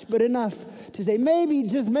much, but enough to say, maybe,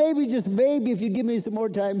 just maybe, if you give me some more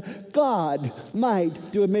time, God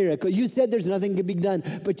might do a miracle. You said there's nothing to be done,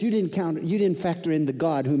 but you didn't factor in the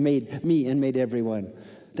God who made me and made everyone.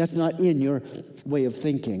 That's not in your way of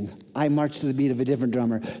thinking. I march to the beat of a different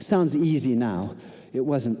drummer. Sounds easy now. It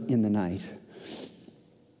wasn't in the night.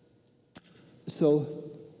 So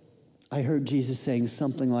I heard Jesus saying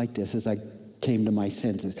something like this as I came to my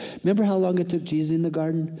senses. Remember how long it took Jesus in the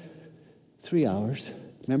garden? 3 hours.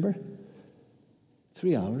 Remember?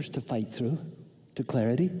 3 hours to fight through to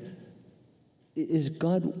clarity. Is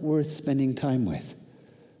God worth spending time with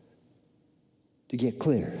to get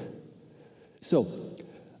clear? So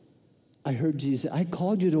I heard Jesus, I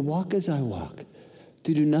called you to walk as I walk,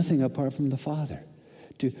 to do nothing apart from the Father,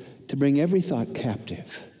 to bring every thought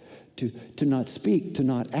captive, to not speak, to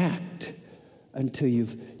not act until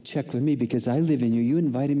you've checked with me, because I live in you. You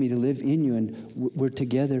invited me to live in you, and we're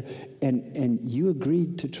together, and you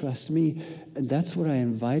agreed to trust me, and that's what I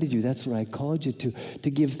invited you. That's what I called you to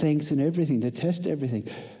give thanks in everything, to test everything.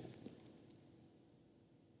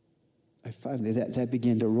 I finally, that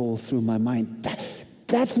began to roll through my mind.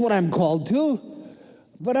 That's what I'm called to,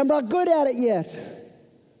 but I'm not good at it yet.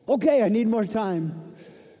 Okay, I need more time.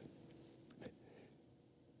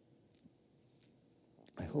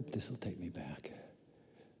 I hope this will take me back.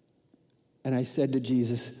 And I said to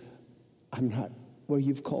Jesus, I'm not where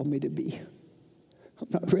you've called me to be. I'm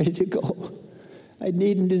not ready to go. I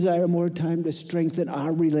need and desire more time to strengthen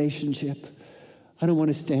our relationship. I don't want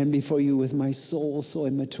to stand before you with my soul so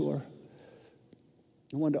immature.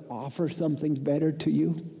 I want to offer something better to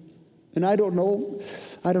you. And I don't know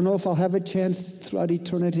if I'll have a chance throughout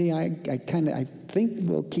eternity. I think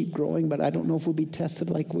we'll keep growing, but I don't know if we'll be tested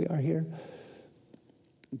like we are here.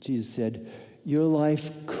 Jesus said, your life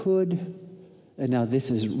could, and now this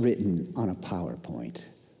is written on a PowerPoint,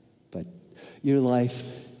 but your life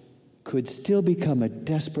could still become a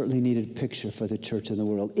desperately needed picture for the church and the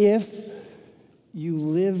world if you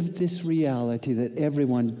live this reality that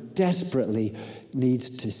everyone desperately needs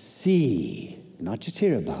to see, not just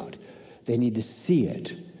hear about. They need to see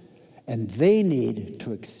it, and they need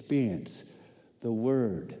to experience the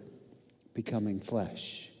Word becoming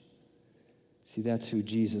flesh. See, that's who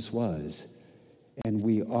Jesus was, and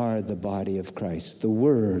we are the body of Christ. The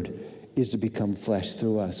Word is to become flesh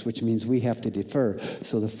through us, which means we have to defer,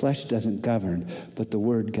 so the flesh doesn't govern, but the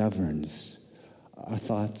Word governs our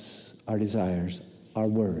thoughts, our desires, our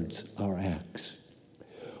words, our acts.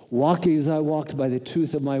 Walking as I walked by the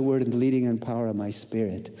truth of my Word and the leading and power of my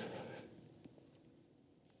Spirit.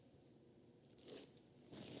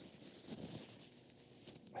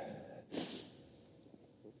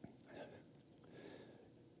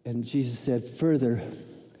 And Jesus said further,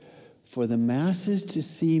 for the masses to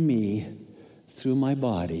see me through my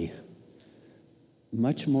body,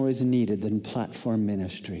 much more is needed than platform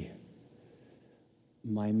ministry.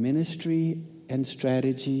 My ministry and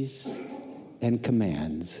strategies and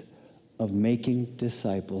commands of making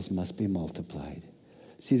disciples must be multiplied.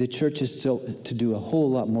 See, the church is still to do a whole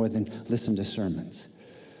lot more than listen to sermons.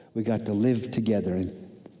 We got to live together,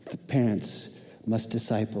 and the parents must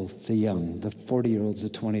disciple the young, the 40-year-olds, the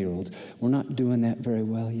 20-year-olds. We're not doing that very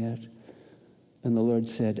well yet. And the Lord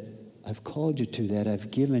said, I've called you to that.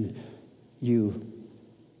 I've given you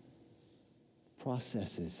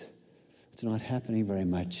processes. It's not happening very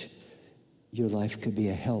much. Your life could be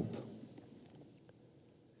a help.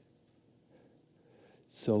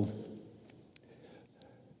 So,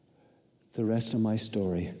 the rest of my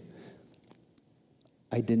story,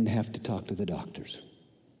 I didn't have to talk to the doctors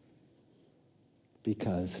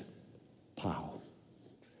because, pow.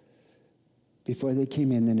 Before they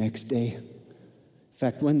came in the next day, in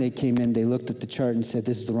fact, when they came in, they looked at the chart and said,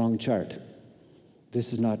 this is the wrong chart.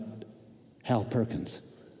 This is not Hal Perkins.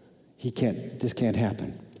 This can't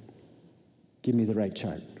happen. Give me the right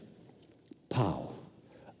chart. Pow,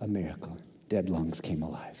 a miracle. Dead lungs came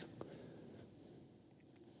alive.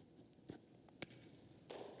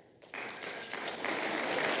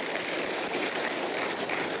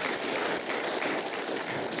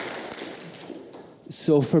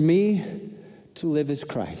 So for me, to live is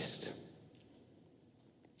Christ.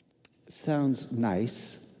 Sounds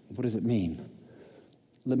nice. What does it mean?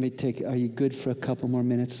 Are you good for a couple more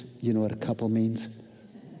minutes? You know what a couple means?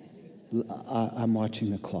 I'm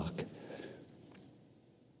watching the clock.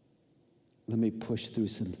 Let me push through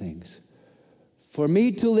some things. For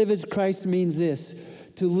me, to live as Christ means this.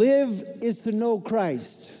 To live is to know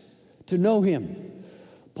Christ, to know Him.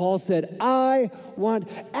 Paul said,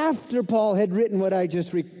 after Paul had written what I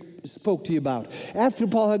just spoke to you about, after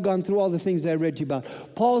Paul had gone through all the things I read to you about,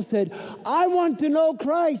 Paul said, I want to know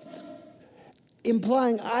Christ,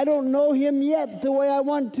 implying I don't know Him yet the way I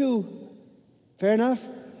want to. Fair enough?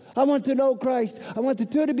 I want to know Christ. I want the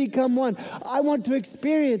two to become one. I want to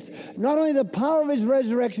experience not only the power of His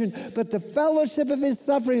resurrection, but the fellowship of His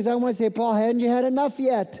sufferings. I want to say, Paul, hadn't you had enough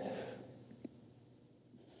yet?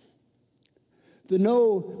 The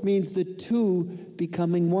know means the two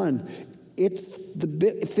becoming one. It's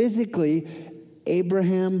physically,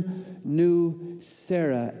 Abraham knew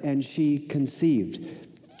Sarah and she conceived.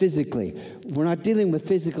 Physically. We're not dealing with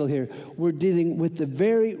physical here. We're dealing with the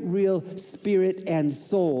very real spirit and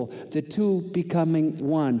soul, the two becoming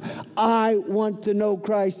one. I want to know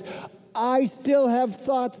Christ. I still have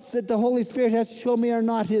thoughts that the Holy Spirit has to show me are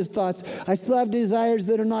not His thoughts. I still have desires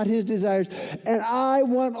that are not His desires. And I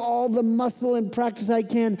want all the muscle and practice I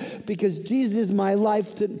can because Jesus is my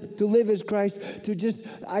life to live as Christ.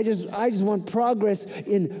 I just want progress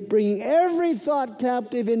in bringing every thought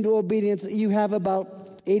captive into obedience. You have about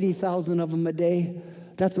 80,000 of them a day.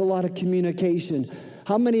 That's a lot of communication.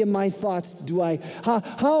 How many of my thoughts do I,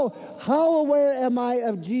 how aware am I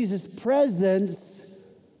of Jesus' presence?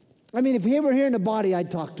 I mean, if He were here in a body,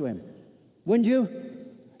 I'd talk to Him. Wouldn't you?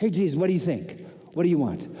 Hey, Jesus, what do you think? What do you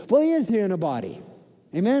want? Well, He is here in a body.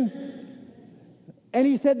 Amen? And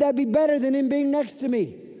He said that'd be better than Him being next to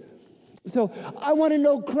me. So I want to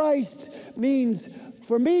know Christ means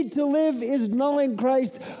for me to live is knowing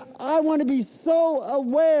Christ. I want to be so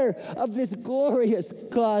aware of this glorious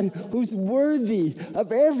God who's worthy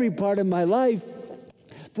of every part of my life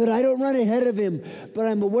that I don't run ahead of Him, but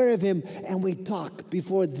I'm aware of Him, and we talk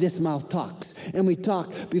before this mouth talks, and we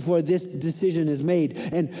talk before this decision is made,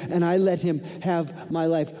 and I let Him have my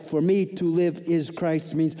life. For me to live is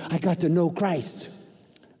Christ means I got to know Christ.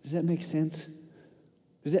 Does that make sense?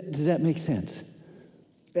 Does that make sense?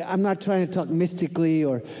 I'm not trying to talk mystically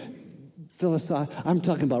or philosophically. I'm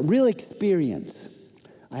talking about real experience.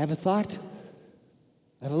 I have a thought.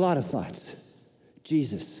 I have a lot of thoughts.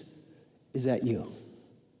 Jesus, is that you?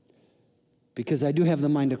 Because I do have the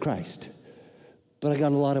mind of Christ, but I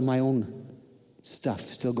got a lot of my own stuff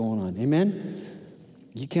still going on. Amen?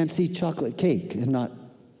 You can't see chocolate cake and not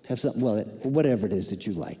have something, whatever it is that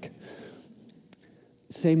you like.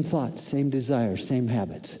 Same thoughts, same desires, same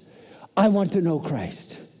habits. I want to know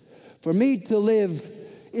Christ. For me to live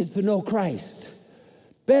is to know Christ.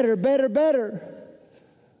 Better, better, better.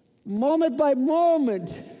 Moment by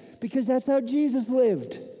moment, because that's how Jesus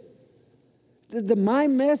lived. My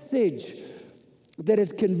message that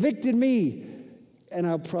has convicted me, and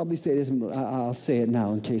I'll probably say this, I'll say it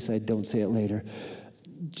now in case I don't say it later.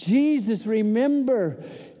 Jesus, remember,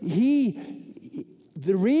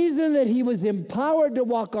 the reason that He was empowered to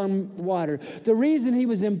walk on water, the reason He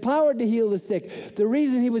was empowered to heal the sick, the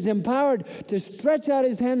reason He was empowered to stretch out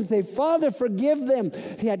His hands and say, Father, forgive them.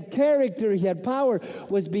 He had character, He had power,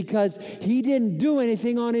 was because He didn't do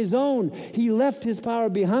anything on His own. He left His power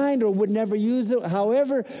behind or would never use it.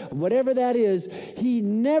 However, whatever that is, He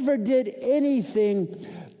never did anything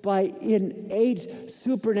by innate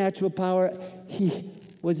supernatural power. He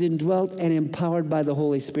was indwelt and empowered by the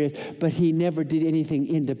Holy Spirit, but he never did anything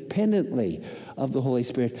independently of the Holy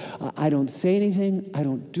Spirit. I don't say anything, I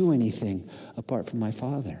don't do anything apart from my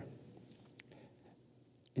Father.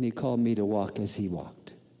 And he called me to walk as he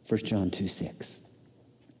walked. 1 John 2:6.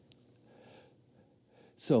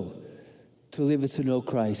 So, to live is to know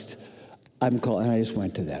Christ. I'm called, and I just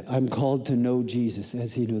went to that. I'm called to know Jesus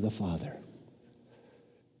as he knew the Father.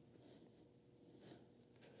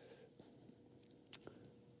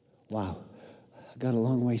 Wow, I've got a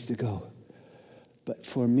long ways to go. But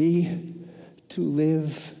for me, to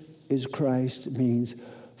live is Christ means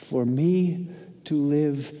for me to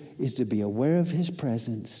live is to be aware of his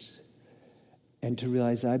presence and to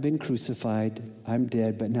realize I've been crucified, I'm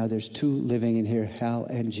dead, but now there's two living in here, Hal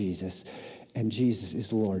and Jesus. And Jesus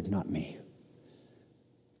is Lord, not me.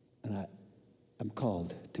 And I'm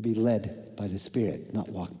called to be led by the Spirit, not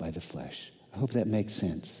walk by the flesh. I hope that makes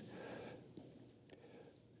sense.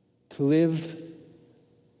 To live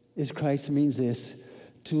is Christ means this.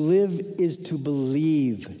 To live is to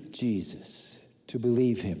believe Jesus, to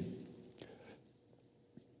believe him.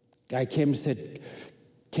 Guy came and said,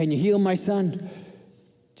 "Can you heal my son?"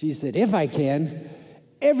 Jesus said, "If I can,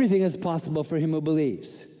 everything is possible for him who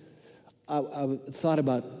believes." I thought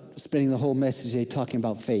about spending the whole message today talking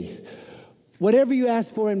about faith. Whatever you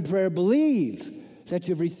ask for in prayer, believe that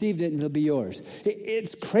you've received it and it'll be yours.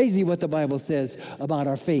 It's crazy what the Bible says about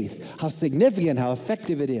our faith, how significant, how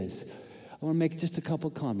effective it is. I want to make just a couple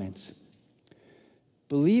comments.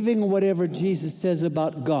 Believing whatever Jesus says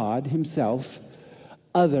about God himself,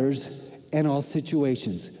 others, and all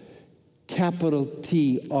situations. Capital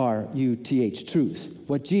T-R-U-T-H, truth.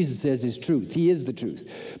 What Jesus says is truth. He is the truth.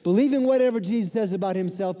 Believing whatever Jesus says about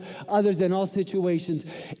himself, others, and all situations,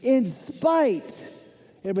 in spite,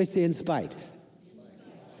 everybody say in spite.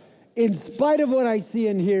 In spite of what I see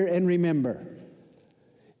and hear and remember.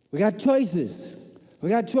 We got choices. We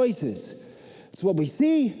got choices. It's what we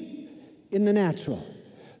see in the natural.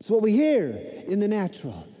 It's what we hear in the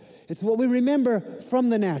natural. It's what we remember from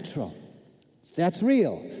the natural. That's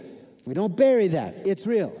real. We don't bury that. It's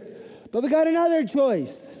real. But we got another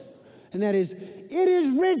choice, and that is, it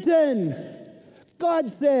is written. God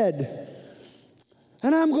said.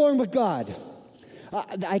 And I'm going with God.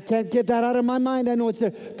 I can't get that out of my mind. I know it's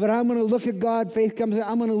there. But I'm going to look at God. Faith comes in.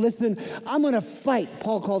 I'm going to listen. I'm going to fight.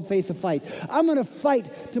 Paul called faith a fight. I'm going to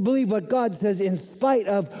fight to believe what God says in spite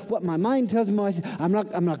of what my mind tells me. I'm not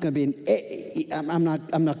going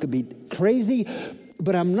to be crazy,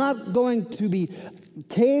 but I'm not going to be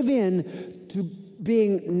cave in to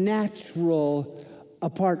being natural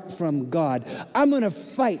apart from God. I'm going to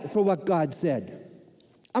fight for what God said.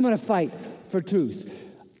 I'm going to fight for truth.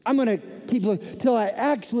 I'm going to keep looking till I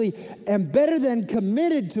actually am better than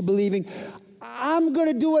committed to believing. I'm going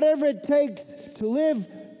to do whatever it takes. To live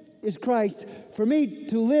is Christ. For me,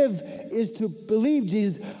 to live is to believe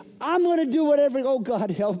Jesus. I'm going to do whatever, oh God,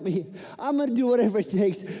 help me. I'm going to do whatever it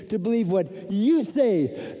takes to believe what you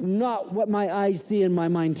say, not what my eyes see and my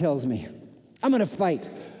mind tells me. I'm going to fight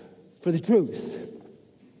for the truth.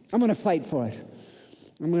 I'm going to fight for it.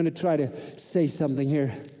 I'm going to try to say something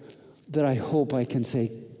here that I hope I can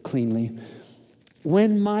say cleanly.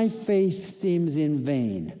 When my faith seems in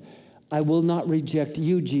vain, I will not reject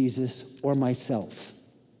you, Jesus, or myself.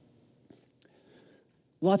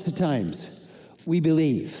 Lots of times we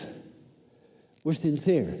believe. We're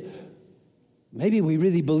sincere. Maybe we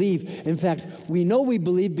really believe. In fact, we know we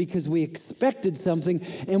believe because we expected something,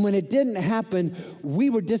 and when it didn't happen, we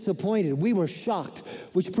were disappointed. We were shocked,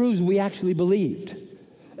 which proves we actually believed.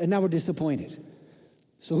 And now we're disappointed.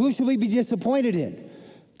 So who should we be disappointed in?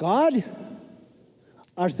 God?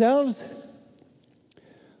 Ourselves?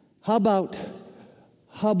 How about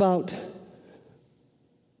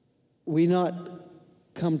we not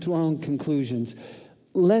come to our own conclusions?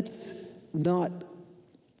 Let's not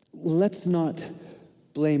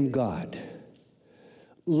blame God.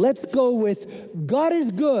 Let's go with God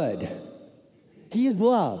is good. He is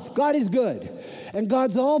love. God is good. And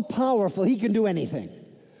God's all powerful. He can do anything.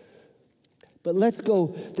 But let's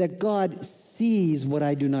go that God sees what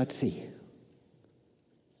I do not see.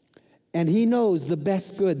 And he knows the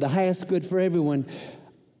best good, the highest good for everyone.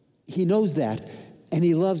 He knows that, and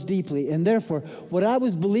he loves deeply. And therefore, what I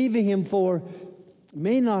was believing him for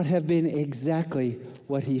may not have been exactly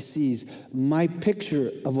what he sees. My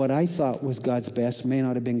picture of what I thought was God's best may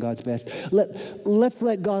not have been God's best. Let's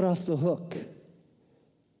let God off the hook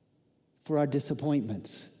for our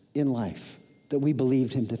disappointments in life that we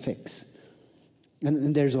believed him to fix.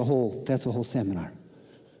 And that's a whole seminar.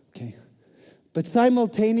 Okay? But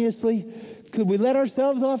simultaneously, could we let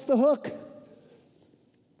ourselves off the hook?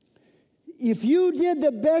 If you did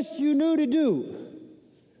the best you knew to do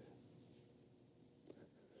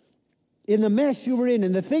in the mess you were in,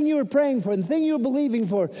 and the thing you were praying for, and the thing you were believing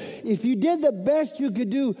for, if you did the best you could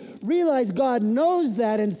do, realize God knows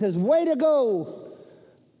that and says, way to go.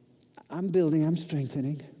 I'm building, I'm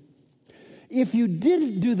strengthening. If you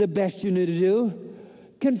didn't do the best you knew to do,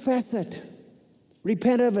 confess it.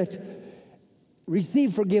 Repent of it.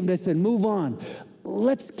 Receive forgiveness and move on.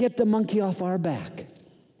 Let's get the monkey off our back.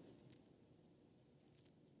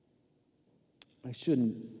 I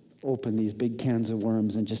shouldn't open these big cans of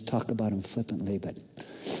worms and just talk about them flippantly, but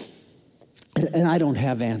and I don't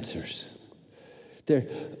have answers.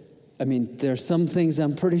 There's some things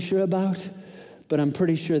I'm pretty sure about, but I'm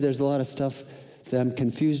pretty sure there's a lot of stuff that I'm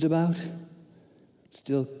confused about,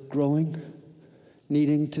 still growing,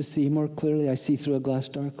 needing to see more clearly. I see through a glass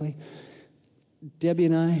darkly. Debbie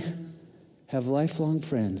and I have lifelong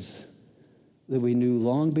friends that we knew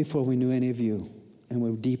long before we knew any of you, and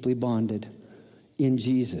we're deeply bonded in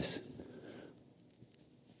Jesus.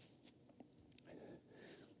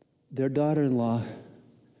 Their daughter-in-law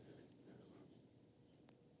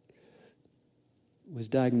was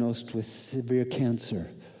diagnosed with severe cancer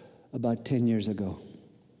about 10 years ago.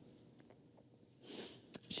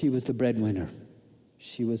 She was the breadwinner.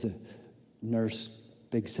 She was a nurse,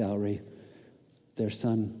 big salary. Their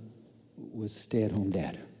son was stay-at-home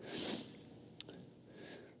dad.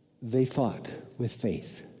 They fought with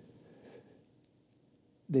faith.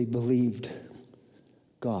 They believed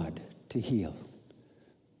God to heal.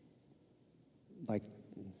 Like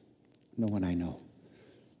no one I know.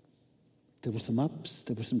 There were some ups,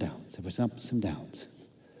 there were some downs. There were some ups, some downs.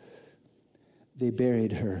 They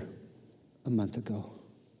buried her a month ago.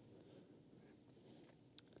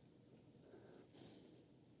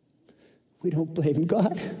 We don't blame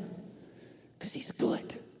God because he's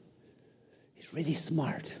good. He's really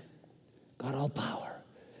smart. Got all power.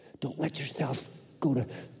 Don't let yourself go to,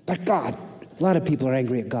 but God. A lot of people are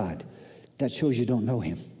angry at God. That shows you don't know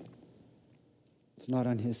him. It's not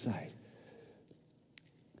on his side.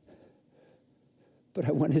 But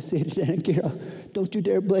I want to say to Dan and Carol, don't you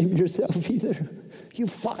dare blame yourself either. You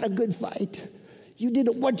fought a good fight. You did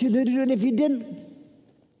what you needed to do, and if you didn't,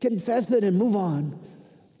 confess it and move on.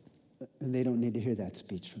 And they don't need to hear that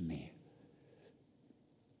speech from me.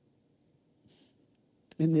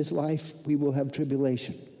 In this life, we will have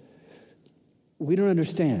tribulation. We don't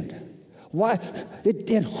understand. Why?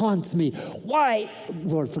 It haunts me. Why,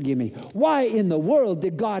 Lord, forgive me. Why in the world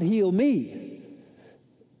did God heal me?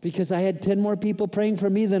 Because I had 10 more people praying for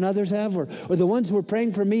me than others have? Or the ones who were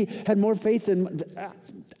praying for me had more faith than...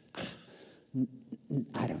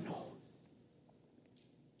 I don't know.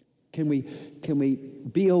 Can we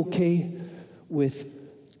be okay with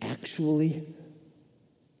actually,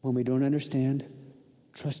 when we don't understand,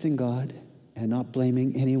 trusting God and not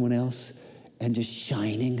blaming anyone else and just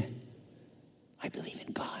shining? I believe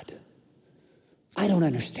in God. I don't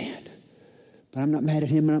understand. But I'm not mad at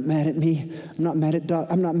him. I'm not mad at me. I'm not mad at Doc.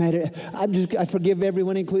 I'm not mad at... I forgive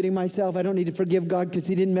everyone, including myself. I don't need to forgive God because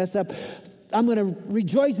he didn't mess up. I'm going to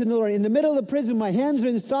rejoice in the Lord. In the middle of the prison, my hands are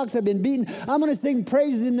in the stocks. I've been beaten. I'm going to sing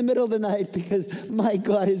praises in the middle of the night because my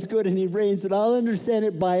God is good and he reigns, and I'll understand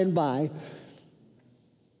it by and by.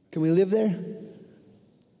 Can we live there?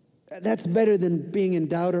 That's better than being in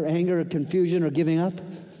doubt or anger or confusion or giving up.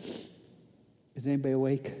 Is anybody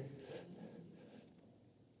awake?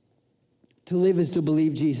 To live is to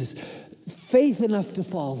believe Jesus. Faith enough to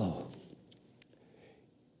follow.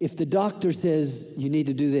 If the doctor says you need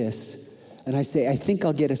to do this, and I say, I think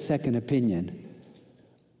I'll get a second opinion,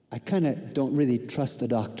 I kind of don't really trust the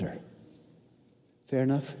doctor. Fair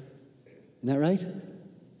enough? Isn't that right?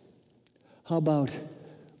 How about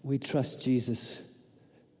we trust Jesus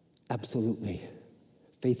absolutely?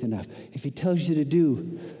 Faith enough. If he tells you to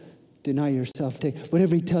do, deny yourself, take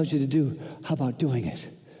whatever he tells you to do, how about doing it?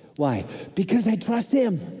 Why? Because I trust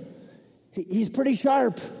him. He's pretty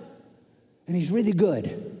sharp, and he's really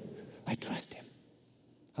good. I trust him.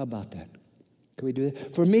 How about that? Can we do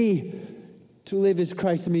that? For me, to live is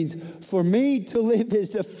Christ. It means for me to live is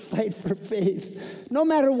to fight for faith, no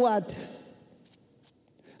matter what.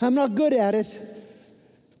 I'm not good at it,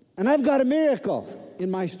 and I've got a miracle in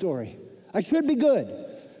my story. I should be good.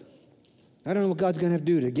 I don't know what God's going to have to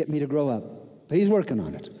do to get me to grow up, but he's working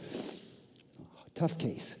on it. Tough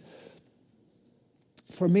case.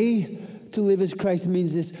 For me, to live as Christ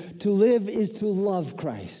means this. To live is to love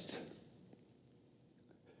Christ.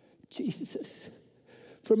 Jesus.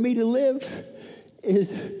 For me to live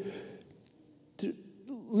is to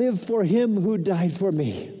live for him who died for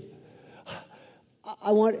me.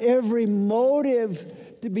 I want every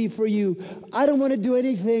motive to be for you. I don't want to do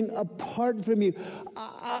anything apart from you.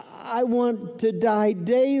 I want to die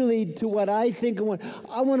daily to what I think I want.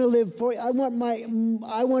 I want to live for you.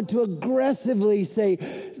 I want to aggressively say,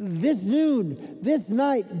 this noon, this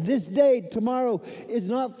night, this day, tomorrow is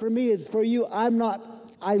not for me, it's for you. I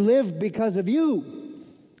live because of you.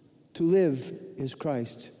 To live is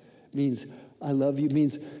Christ. Means I love you,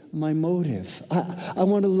 means my motive. I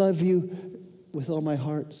want to love you with all my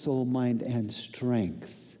heart, soul, mind, and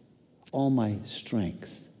strength. All my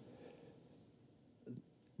strength.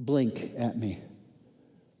 Blink at me.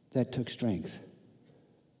 That took strength.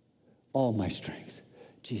 All my strength.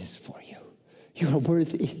 Jesus, for you. You are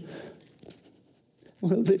worthy. I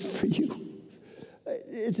want to live for you.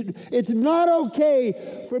 It's not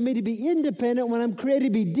okay for me to be independent when I'm created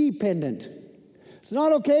to be dependent. It's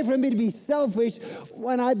not okay for me to be selfish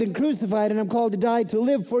when I've been crucified and I'm called to die to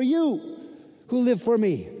live for you who live for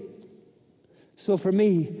me. So for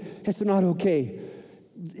me, it's not okay.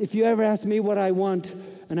 If you ever ask me what I want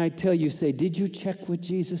and I tell you, say, did you check with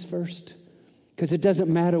Jesus first? Because it doesn't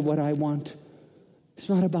matter what I want. It's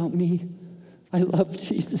not about me. I love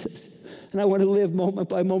Jesus and I want to live moment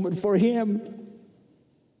by moment for him.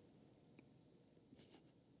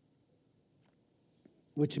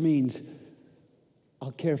 Which means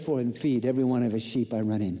I'll care for and feed every one of his sheep I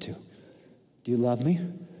run into. Do you love me?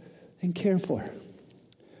 Then care for.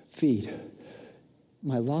 Feed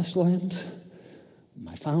my lost lambs,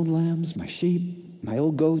 my found lambs, my sheep, my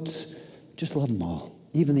old goats. Just love them all,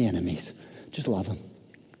 even the enemies. Just love them.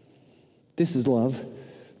 This is love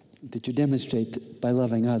that you demonstrate by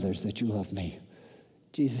loving others, that you love me.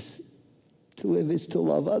 Jesus, to live is to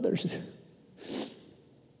love others.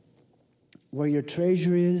 Where your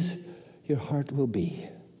treasure is, your heart will be.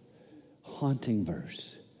 Haunting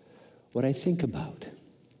verse. What I think about,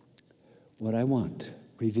 what I want,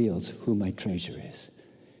 reveals who my treasure is.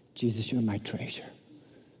 Jesus, you're my treasure.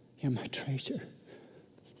 You're my treasure.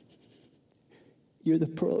 You're the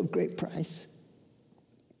pearl of great price.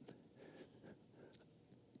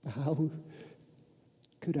 How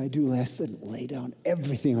could I do less than lay down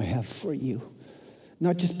everything I have for you?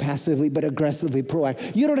 Not just passively, but aggressively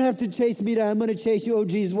proactive. You don't have to chase me down. I'm going to chase you. Oh,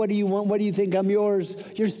 Jesus, what do you want? What do you think? I'm yours.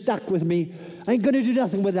 You're stuck with me. I ain't going to do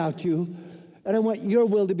nothing without you. And I want your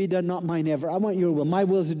will to be done, not mine ever. I want your will. My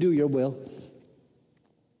will is to do your will.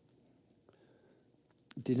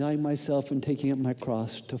 Denying myself and taking up my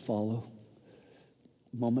cross to follow,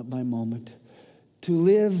 moment by moment. To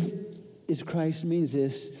live is Christ means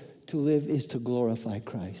this. To live is to glorify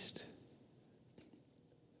Christ.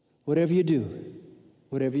 Whatever you do,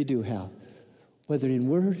 Hal, whether in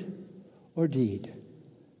word or deed,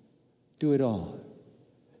 do it all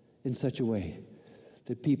in such a way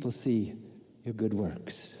that people see your good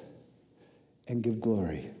works and give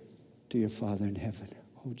glory to your Father in heaven.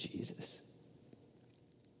 Oh, Jesus,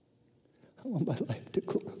 I want my life to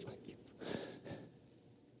glorify you.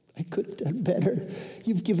 I could have done better.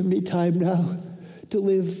 You've given me time now. To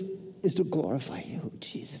live is to glorify you.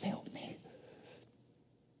 Jesus, help me.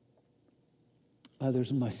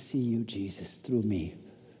 Others must see you, Jesus, through me.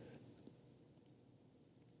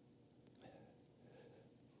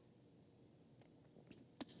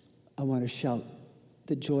 I want to shout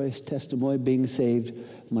the joyous testimony of being saved,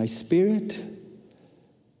 my spirit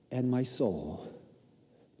and my soul,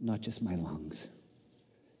 not just my lungs.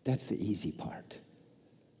 That's the easy part.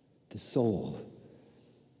 The soul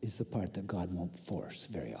is the part that God won't force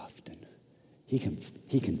very often. He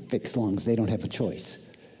can fix lungs. They don't have a choice.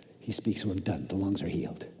 He speaks, we're done. The lungs are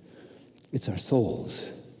healed. It's our souls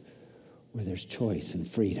where there's choice and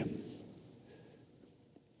freedom.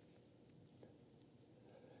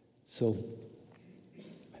 So,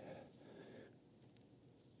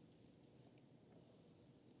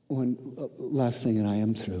 last thing, and I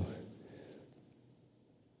am through.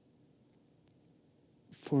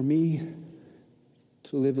 For me,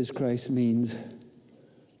 to live as Christ means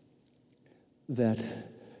that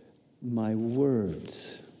my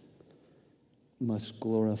words must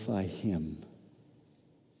glorify him.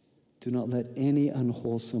 Do not let any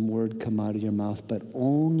unwholesome word come out of your mouth, but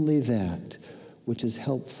only that which is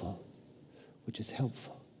helpful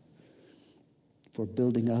for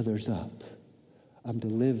building others up. I'm to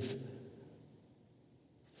live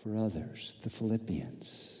for others, the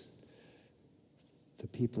Philippians, the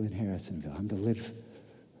people in Harrisonville. I'm to live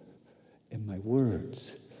in my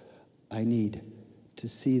words. I need to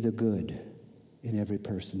see the good in every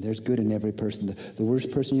person. There's good in every person. The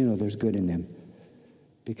worst person you know, there's good in them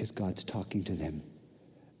because God's talking to them.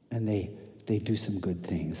 And they do some good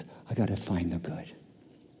things. I got to find the good.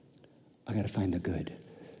 I got to find the good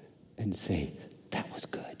and say, that was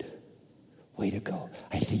good. Way to go.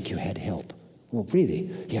 I think you had help. Well,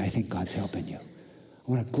 really? Yeah, I think God's helping you.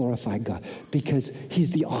 I want to glorify God because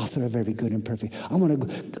he's the author of every good and perfect.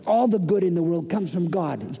 All the good in the world comes from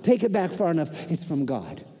God. You take it back far enough, it's from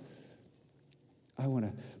God. I want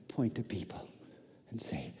to point to people and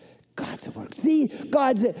say, God's at work. See,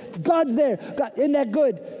 God's there. God, isn't that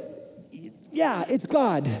good? Yeah, it's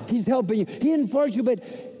God. He's helping you. He didn't force you, but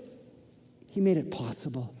he made it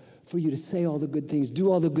possible for you to say all the good things,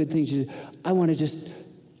 do all the good things you do. I want to just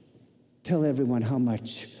tell everyone how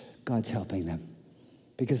much God's helping them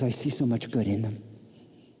because I see so much good in them.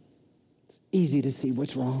 It's easy to see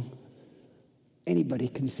what's wrong. Anybody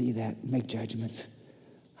can see that, make judgments.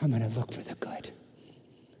 I'm going to look for the good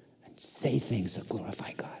and say things that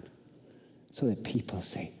glorify God so that people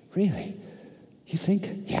say, really? You think?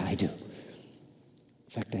 Yeah, I do. In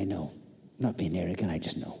fact, I know. I'm not being arrogant, I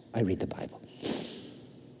just know. I read the Bible.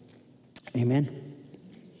 Amen?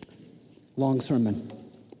 Long sermon.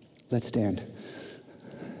 Let's stand.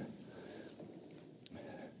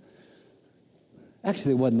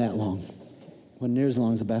 Actually, it wasn't that long. Wasn't near as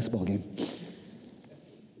long as a basketball game.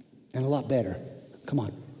 And a lot better. Come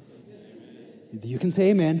on. You can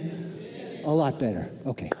say amen. A lot better.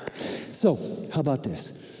 Okay. So, how about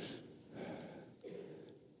this?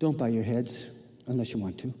 Don't bow your heads unless you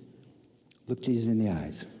want to. Look Jesus in the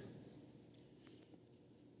eyes.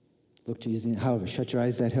 Look Jesus in, however, shut your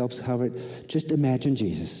eyes, that helps. However, just imagine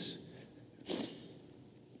Jesus.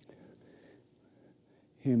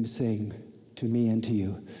 Hear him saying to me and to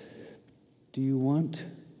you, do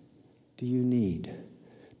you need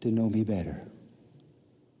to know me better?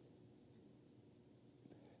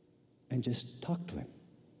 And just talk to him.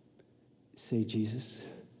 Say, Jesus,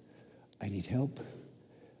 I need help.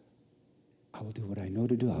 I will do what I know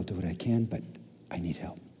to do. I'll do what I can, but I need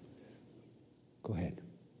help. Go ahead.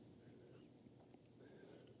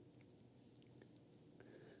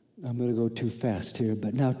 I'm going to go too fast here,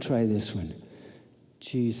 but now try this one.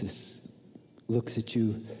 Jesus looks at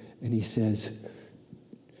you and he says,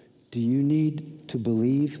 do you need to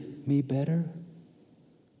believe me better?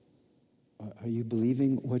 Are you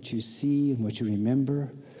believing what you see and what you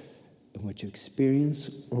remember and what you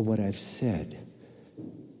experience or what I've said?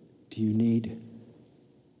 Do you need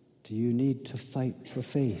to fight for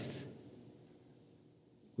faith?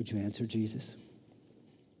 Would you answer Jesus?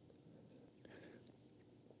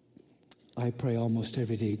 I pray almost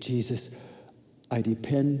every day, Jesus, I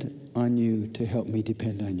depend on you to help me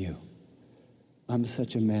depend on you. I'm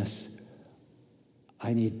such a mess.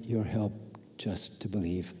 I need your help just to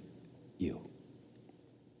believe you.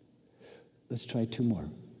 Let's try two more.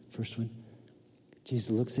 First one, Jesus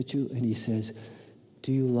looks at you and he says,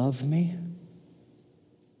 do you love me?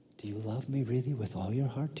 Do you love me really with all your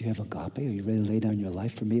heart? Do you have agape? Are you ready to lay down your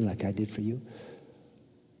life for me like I did for you?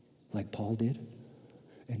 Like Paul did?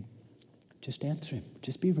 And just answer him.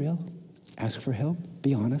 Just be real. Ask for help.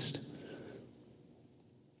 Be honest.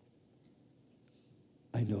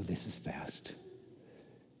 I know this is fast.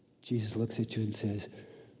 Jesus looks at you and says,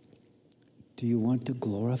 do you want to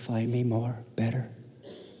glorify me more, better?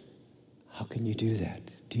 How can you do that?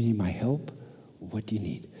 Do you need my help? What do you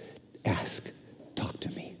need? Ask. Talk to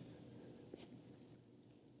me.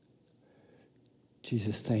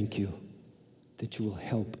 Jesus, thank you that you will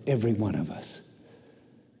help every one of us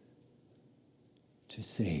to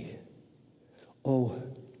say, oh,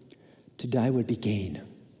 to die would be gain,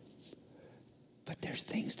 but there's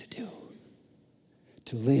things to do.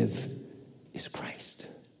 To live is Christ.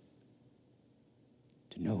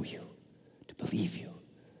 To know you, to believe you,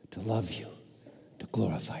 to love you, to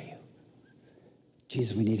glorify you.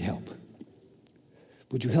 Jesus, we need help.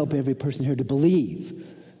 Would you help every person here to believe,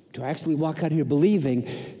 to actually walk out here believing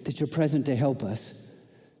that you're present to help us,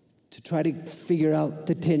 to try to figure out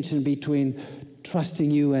the tension between trusting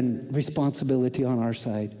you and responsibility on our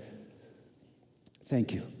side.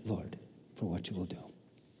 Thank you, Lord, for what you will do.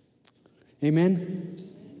 Amen?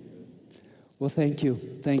 Well, thank you.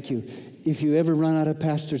 Thank you. If you ever run out of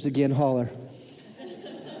pastors again, holler.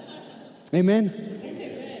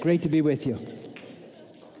 Amen? Great to be with you.